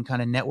celebrities and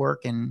kind of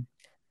network and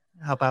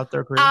help out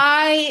their career?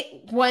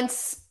 I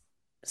once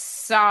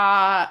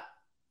saw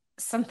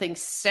something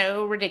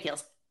so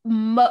ridiculous.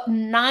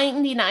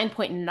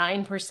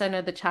 99.9%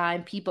 of the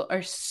time, people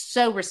are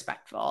so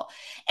respectful.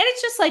 And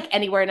it's just like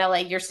anywhere in LA,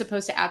 you're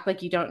supposed to act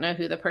like you don't know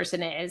who the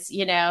person is,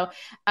 I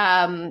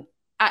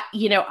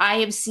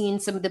have seen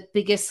some of the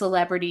biggest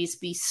celebrities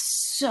be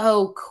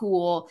so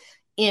cool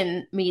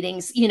in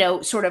meetings,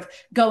 sort of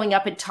going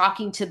up and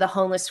talking to the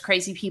homeless,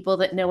 crazy people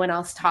that no one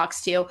else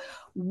talks to.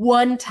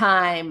 One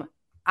time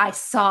I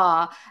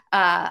saw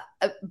a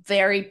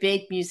very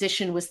big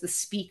musician was the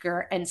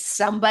speaker, and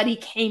somebody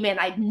came in.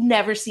 I've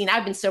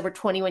been sober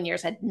 21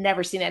 years. I'd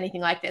never seen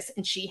anything like this.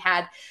 And she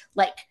had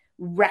like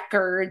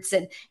records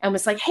and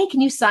was like, hey,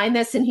 can you sign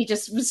this? And he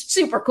just was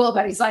super cool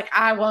about it. He's like,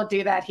 I won't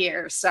do that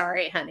here.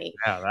 Sorry, honey.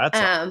 Yeah,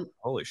 that's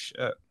holy shit.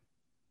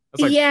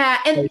 That's like, yeah.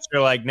 And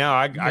you're like, no,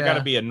 I got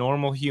to be a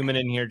normal human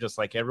in here, just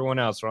like everyone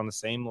else. We're on the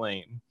same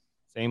lane.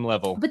 Same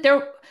level. But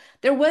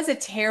there was a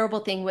terrible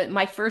thing with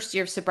my first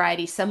year of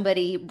sobriety.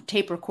 Somebody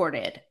tape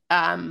recorded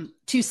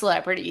two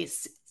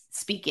celebrities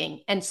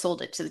speaking and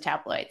sold it to the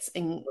tabloids.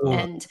 And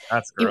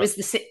it was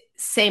the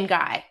same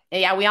guy.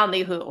 Yeah, we all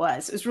knew who it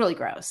was. It was really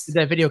gross. Did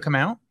that video come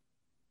out?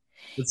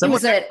 It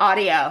was an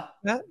audio.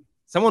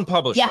 Someone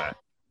published that.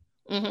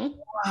 Mm-hmm.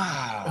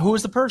 Wow. Who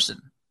was the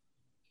person?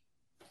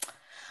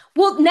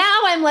 Well,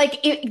 now I'm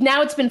like,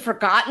 now it's been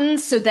forgotten.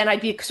 So then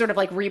I'd be sort of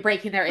like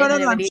re-breaking their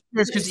identity. No, I'm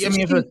curious because if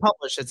it was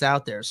published, it's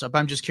out there. So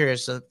I'm just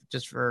curious,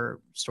 just for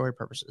story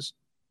purposes.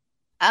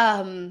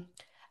 I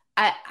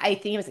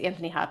think it was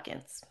Anthony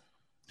Hopkins.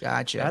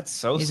 Gotcha. That's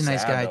so. He's a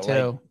nice guy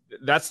too. Like,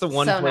 that's the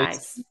one so place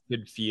nice. You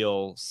could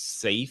feel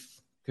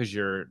safe because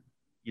you're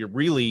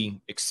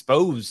really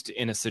exposed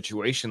in a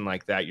situation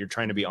like that. You're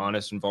trying to be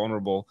honest and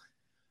vulnerable.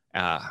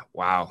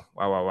 Wow.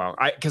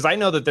 Because I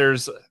know that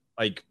there's.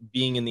 Like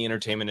being in the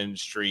entertainment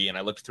industry, and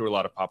I looked through a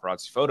lot of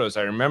paparazzi photos.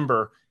 I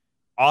remember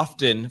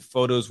often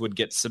photos would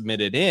get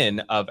submitted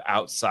in of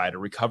outside a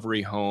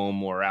recovery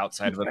home or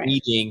outside of a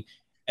meeting,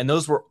 and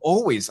those were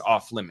always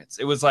off limits.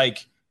 It was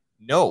like,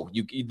 no,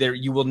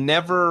 you will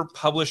never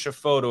publish a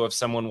photo of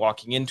someone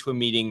walking into a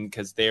meeting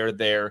because they're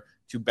there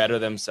to better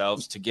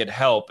themselves, to get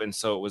help, and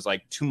so it was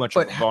like too much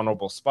of a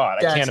vulnerable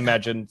spot. I can't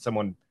imagine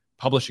someone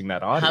publishing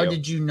that audio. How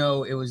did you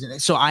know it was?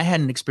 So I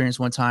had an experience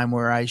one time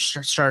where I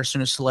started as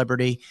a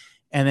celebrity.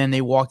 And then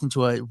they walked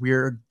into a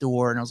rear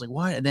door and I was like,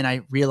 what? And then I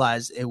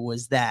realized it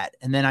was that.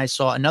 And then I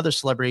saw another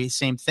celebrity,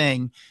 same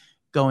thing,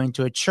 going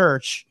to a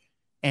church.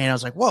 And I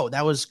was like, whoa,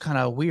 that was kind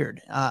of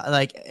weird.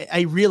 Like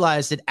I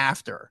realized it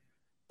after.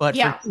 But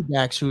for you,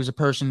 Dax, who's a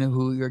person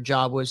who your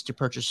job was to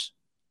purchase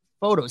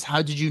photos,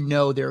 how did you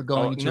know they were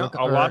going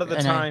to a lot of the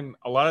time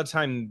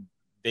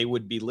they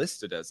would be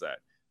listed as that.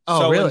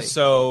 Oh, really?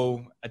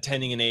 So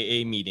attending an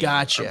AA meeting.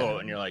 Gotcha.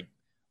 And you're like,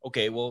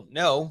 okay, well,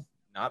 no.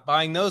 not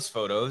buying those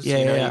photos. Yeah,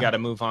 you know, yeah. you got to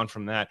move on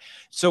from that.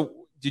 So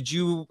did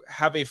you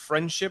have a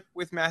friendship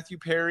with Matthew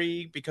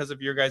Perry because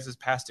of your guys'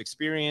 past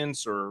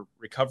experience or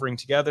recovering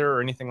together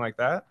or anything like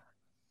that?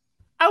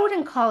 I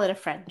wouldn't call it a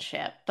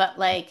friendship, but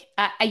like,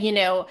 you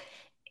know,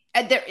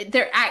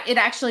 it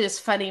actually is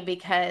funny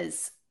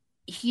because,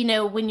 you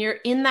know, when you're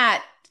in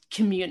that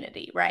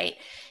community, right?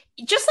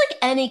 Just like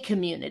any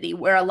community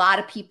where a lot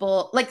of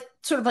people, like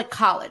sort of like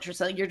college or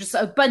something, you're just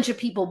a bunch of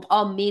people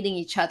all meeting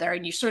each other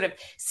and you sort of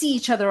see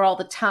each other all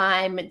the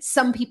time. And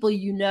some people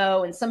you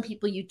know and some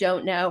people you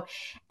don't know.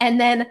 And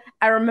then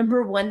I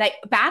remember one night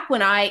back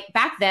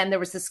then there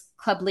was this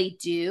club Les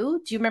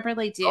Deux. Do you remember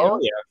Les Deux? Oh,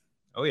 yeah.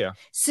 Oh, yeah.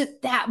 So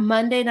that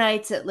Monday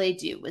nights at Les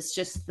Deux was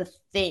just the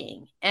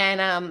thing.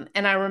 And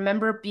I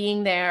remember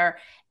being there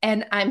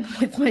and I'm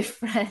with my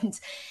friend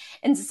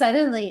and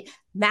suddenly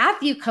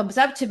Matthew comes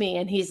up to me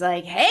and he's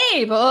like,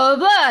 hey, blah, blah,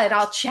 blah, and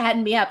all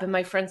chatting me up. And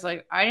my friend's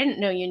like, I didn't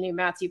know you knew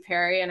Matthew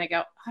Perry. And I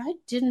go, I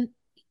didn't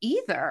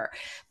either,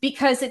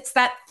 because it's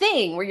that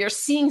thing where you're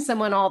seeing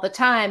someone all the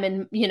time.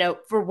 And, you know,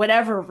 for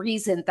whatever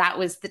reason, that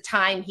was the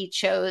time he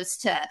chose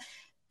to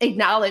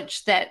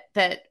acknowledge that,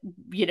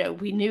 you know,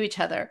 we knew each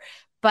other.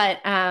 But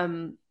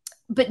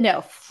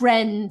no,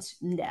 friend,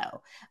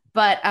 no.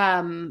 But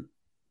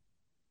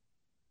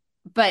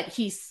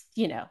he's,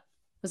 you know,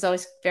 was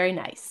always very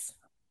nice.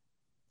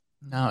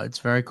 No, it's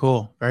very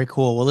cool. Very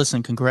cool. Well,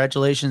 listen,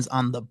 congratulations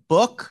on the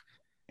book.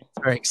 It's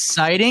very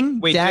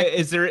exciting. Wait,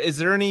 is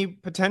there any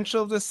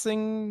potential of this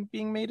thing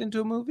being made into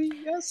a movie?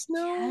 Yes,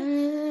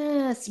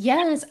 no?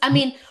 Yes. I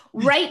mean,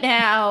 right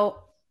now,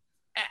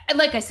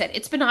 like I said,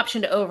 it's been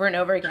optioned over and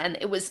over again.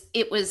 It was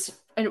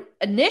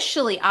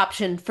initially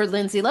optioned for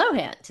Lindsay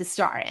Lohan to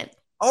star in.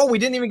 Oh, we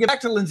didn't even get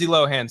back to Lindsay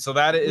Lohan. So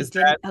that is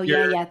that. Oh,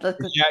 yeah. Look.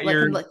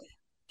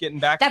 Getting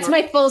back. That's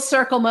my full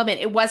circle moment.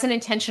 It wasn't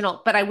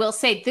intentional, but I will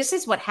say this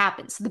is what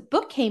happened. So the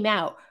book came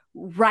out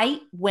right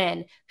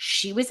when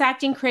she was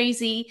acting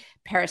crazy,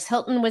 Paris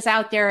Hilton was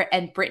out there,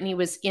 and Britney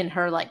was in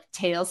her like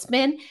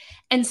tailspin.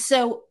 And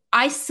so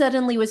I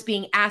suddenly was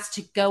being asked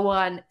to go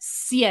on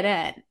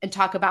CNN and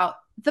talk about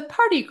the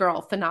party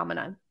girl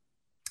phenomenon.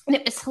 And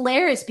it was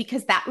hilarious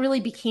because that really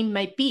became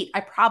my beat.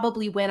 I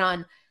probably went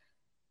on,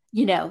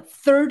 you know,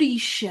 30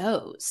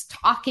 shows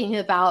talking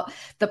about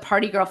the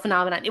party girl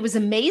phenomenon. It was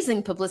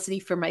amazing publicity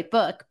for my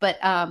book, but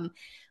at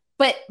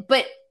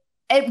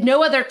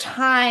no other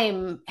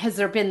time has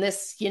there been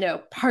this, you know,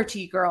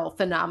 party girl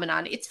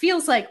phenomenon. It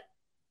feels like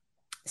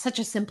such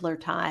a simpler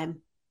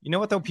time. You know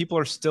what, though? People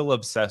are still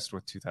obsessed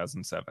with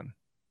 2007.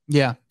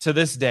 Yeah. To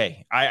this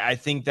day, I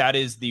think that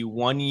is the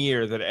one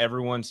year that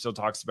everyone still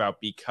talks about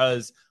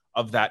because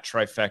of that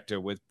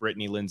trifecta with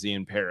Britney, Lindsay,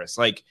 and Paris.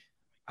 Like,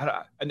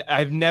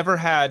 I've never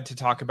had to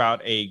talk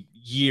about a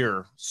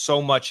year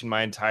so much in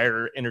my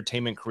entire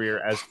entertainment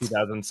career as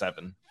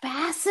 2007.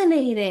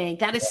 Fascinating.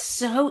 That is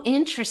so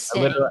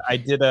interesting. I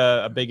did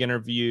a big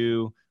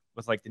interview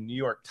with like the New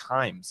York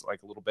Times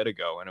like a little bit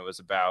ago, and it was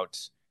about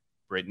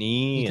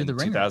Britney in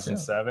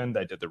 2007.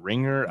 I did The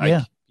Ringer.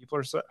 Yeah. People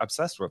are so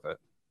obsessed with it.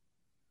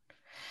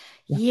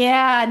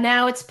 Yeah,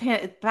 now it's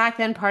back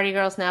then party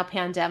girls, now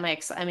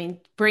pandemics. I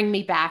mean, bring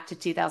me back to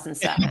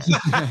 2007.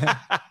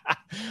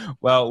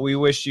 Well, we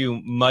wish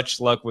you much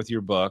luck with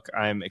your book.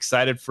 I'm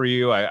excited for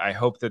you. I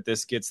hope that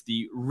this gets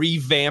the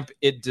revamp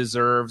it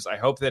deserves. I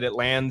hope that it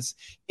lands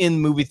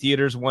in movie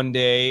theaters one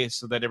day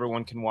so that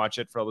everyone can watch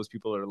it for all those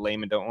people that are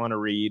lame and don't want to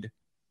read.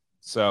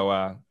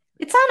 So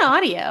it's on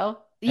audio.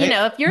 You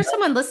know, if you're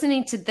someone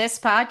listening to this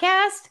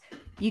podcast,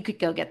 you could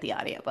go get the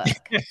audiobook.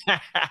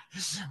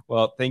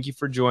 Well, thank you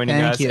for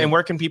joining us. And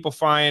where can people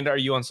are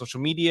you on social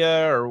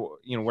media, or,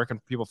 you know, where can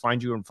people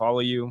find you and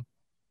follow you?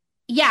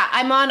 Yeah,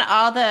 I'm on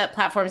all the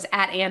platforms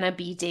at Anna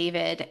B.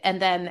 David.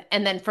 And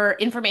then for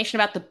information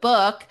about the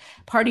book,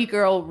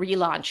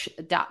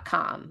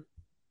 partygirlrelaunch.com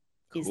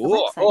is the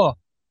website. Cool.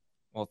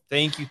 Well,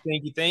 thank you.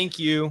 Thank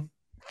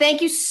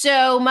you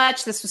so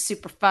much. This was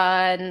super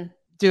fun.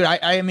 Dude,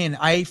 I mean,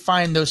 I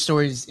find those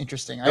stories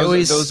interesting.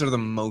 Those are the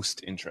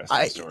most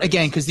interesting stories.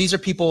 Again, because these are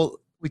people,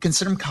 we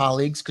consider them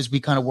colleagues because we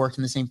kind of worked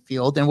in the same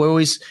field. And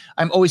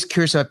I'm always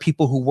curious about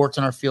people who worked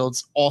in our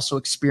fields, also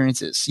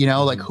experiences, you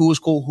know, like who was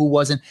cool, who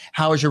wasn't,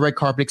 how was your red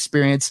carpet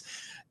experience?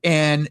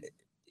 And,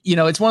 you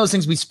know, it's one of those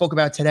things we spoke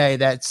about today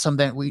that's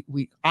something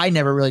I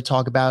never really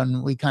talk about,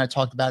 and we kind of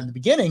talked about in the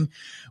beginning,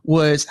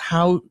 was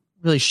how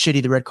really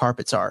shitty the red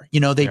carpets are.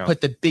 You know, they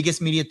put the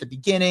biggest media at the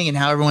beginning and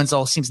how everyone's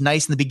all seems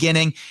nice in the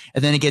beginning,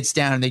 and then it gets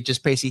down and they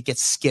just basically get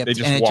skipped. They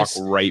just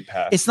walk right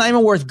past. It's not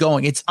even worth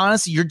going. It's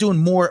honestly, you're doing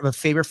more of a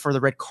favor for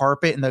the red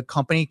carpet and the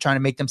company, trying to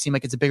make them seem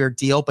like it's a bigger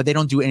deal, but they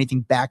don't do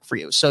anything back for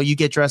you. So you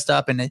get dressed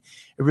up and it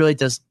really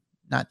does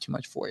not too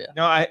much for you.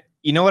 No,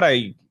 you know what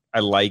I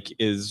like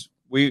is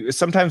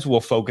sometimes we'll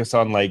focus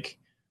on like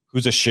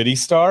who's a shitty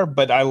star,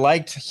 but I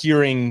liked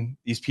hearing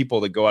these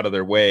people that go out of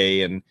their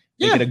way and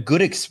make it a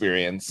good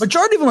experience.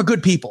 Majority of them are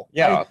good people.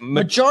 Yeah. Right?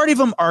 Majority of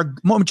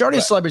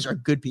celebrities are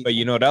good people. But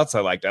you know what else I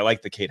liked? I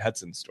liked the Kate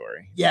Hudson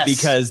story. Yes.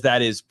 Because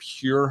that is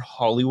pure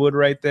Hollywood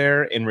right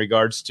there in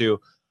regards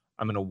to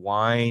I'm going to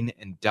wine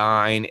and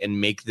dine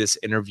and make this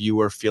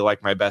interviewer feel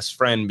like my best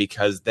friend,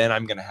 because then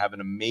I'm going to have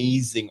an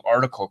amazing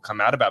article come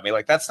out about me.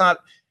 Like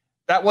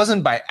that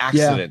wasn't by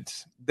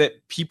accident.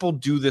 That people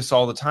do this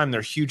all the time.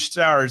 They're huge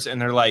stars and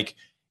they're like,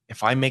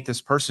 if I make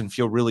this person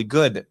feel really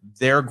good,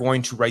 they're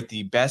going to write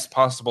the best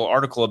possible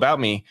article about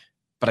me,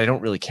 but I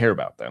don't really care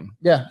about them.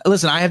 Yeah.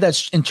 Listen, I have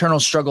that internal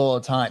struggle all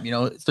the time. You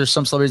know, there's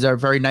some celebrities that are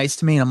very nice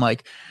to me and I'm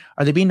like,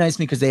 are they being nice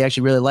to me because they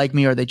actually really like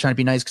me? Or are they trying to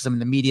be nice because I'm in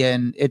the media?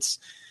 And it's,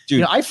 dude,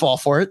 you know, I fall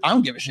for it. I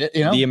don't give a shit.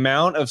 You know, the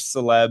amount of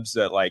celebs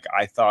that like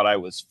I thought I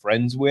was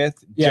friends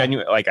with,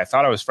 like I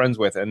thought I was friends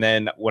with. And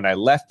then when I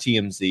left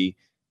TMZ,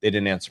 they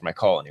didn't answer my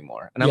call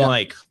anymore. And I'm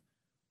like,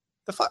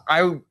 the fuck?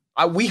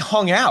 We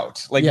hung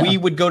out. Like we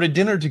would go to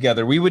dinner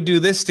together. We would do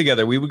this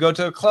together. We would go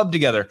to a club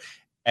together.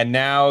 And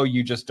now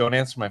you just don't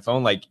answer my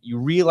phone. Like you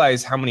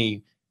realize how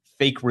many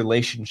fake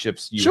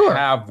relationships you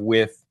have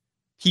with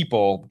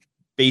people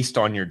based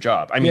on your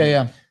job. I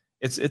mean,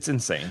 it's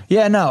insane.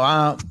 Yeah,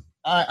 no,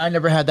 I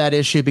never had that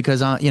issue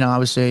because, you know,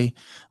 obviously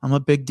I'm a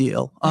big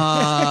deal.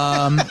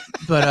 But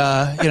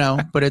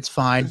it's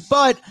fine.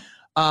 But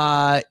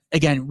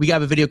again, we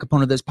have a video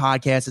component of this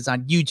podcast. It's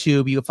on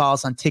YouTube. You can follow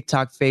us on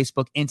TikTok,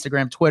 Facebook,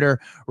 Instagram, Twitter.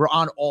 We're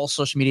on all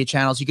social media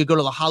channels. You could go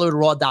to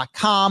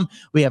thehollywoodraw.com.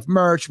 We have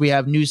merch. We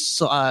have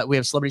news. We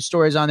have celebrity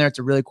stories on there. It's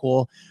a really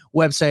cool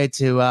website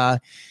to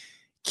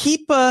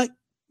keep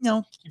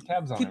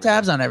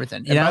tabs on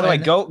everything. And by the way,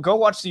 go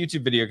watch the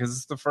YouTube video because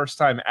it's the first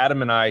time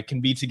Adam and I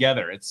can be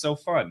together. It's so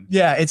fun.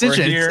 Yeah, it's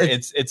interesting. Here,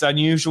 it's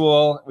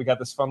unusual. We got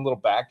this fun little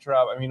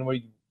backdrop. I mean,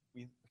 we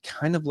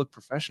kind of look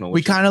professional.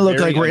 We kind of look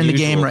like we're in the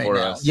game right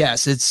now.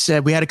 Yes, it's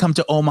we had to come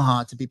to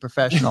Omaha to be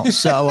professional.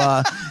 So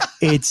but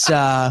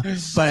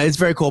it's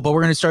very cool. But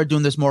we're going to start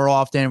doing this more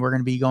often. We're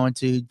going to be going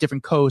to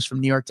different coasts from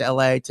New York to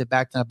LA to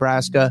back to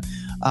Nebraska.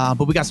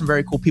 But we got some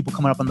very cool people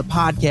coming up on the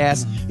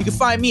podcast. You can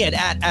find me at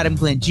Adam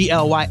Glynn,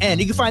 GLYN.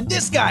 You can find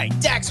this guy,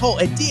 Dax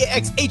Holt, at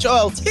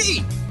DAXHOLT.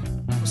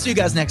 We'll see you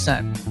guys next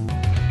time.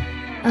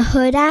 A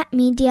Huda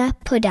Media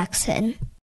Production.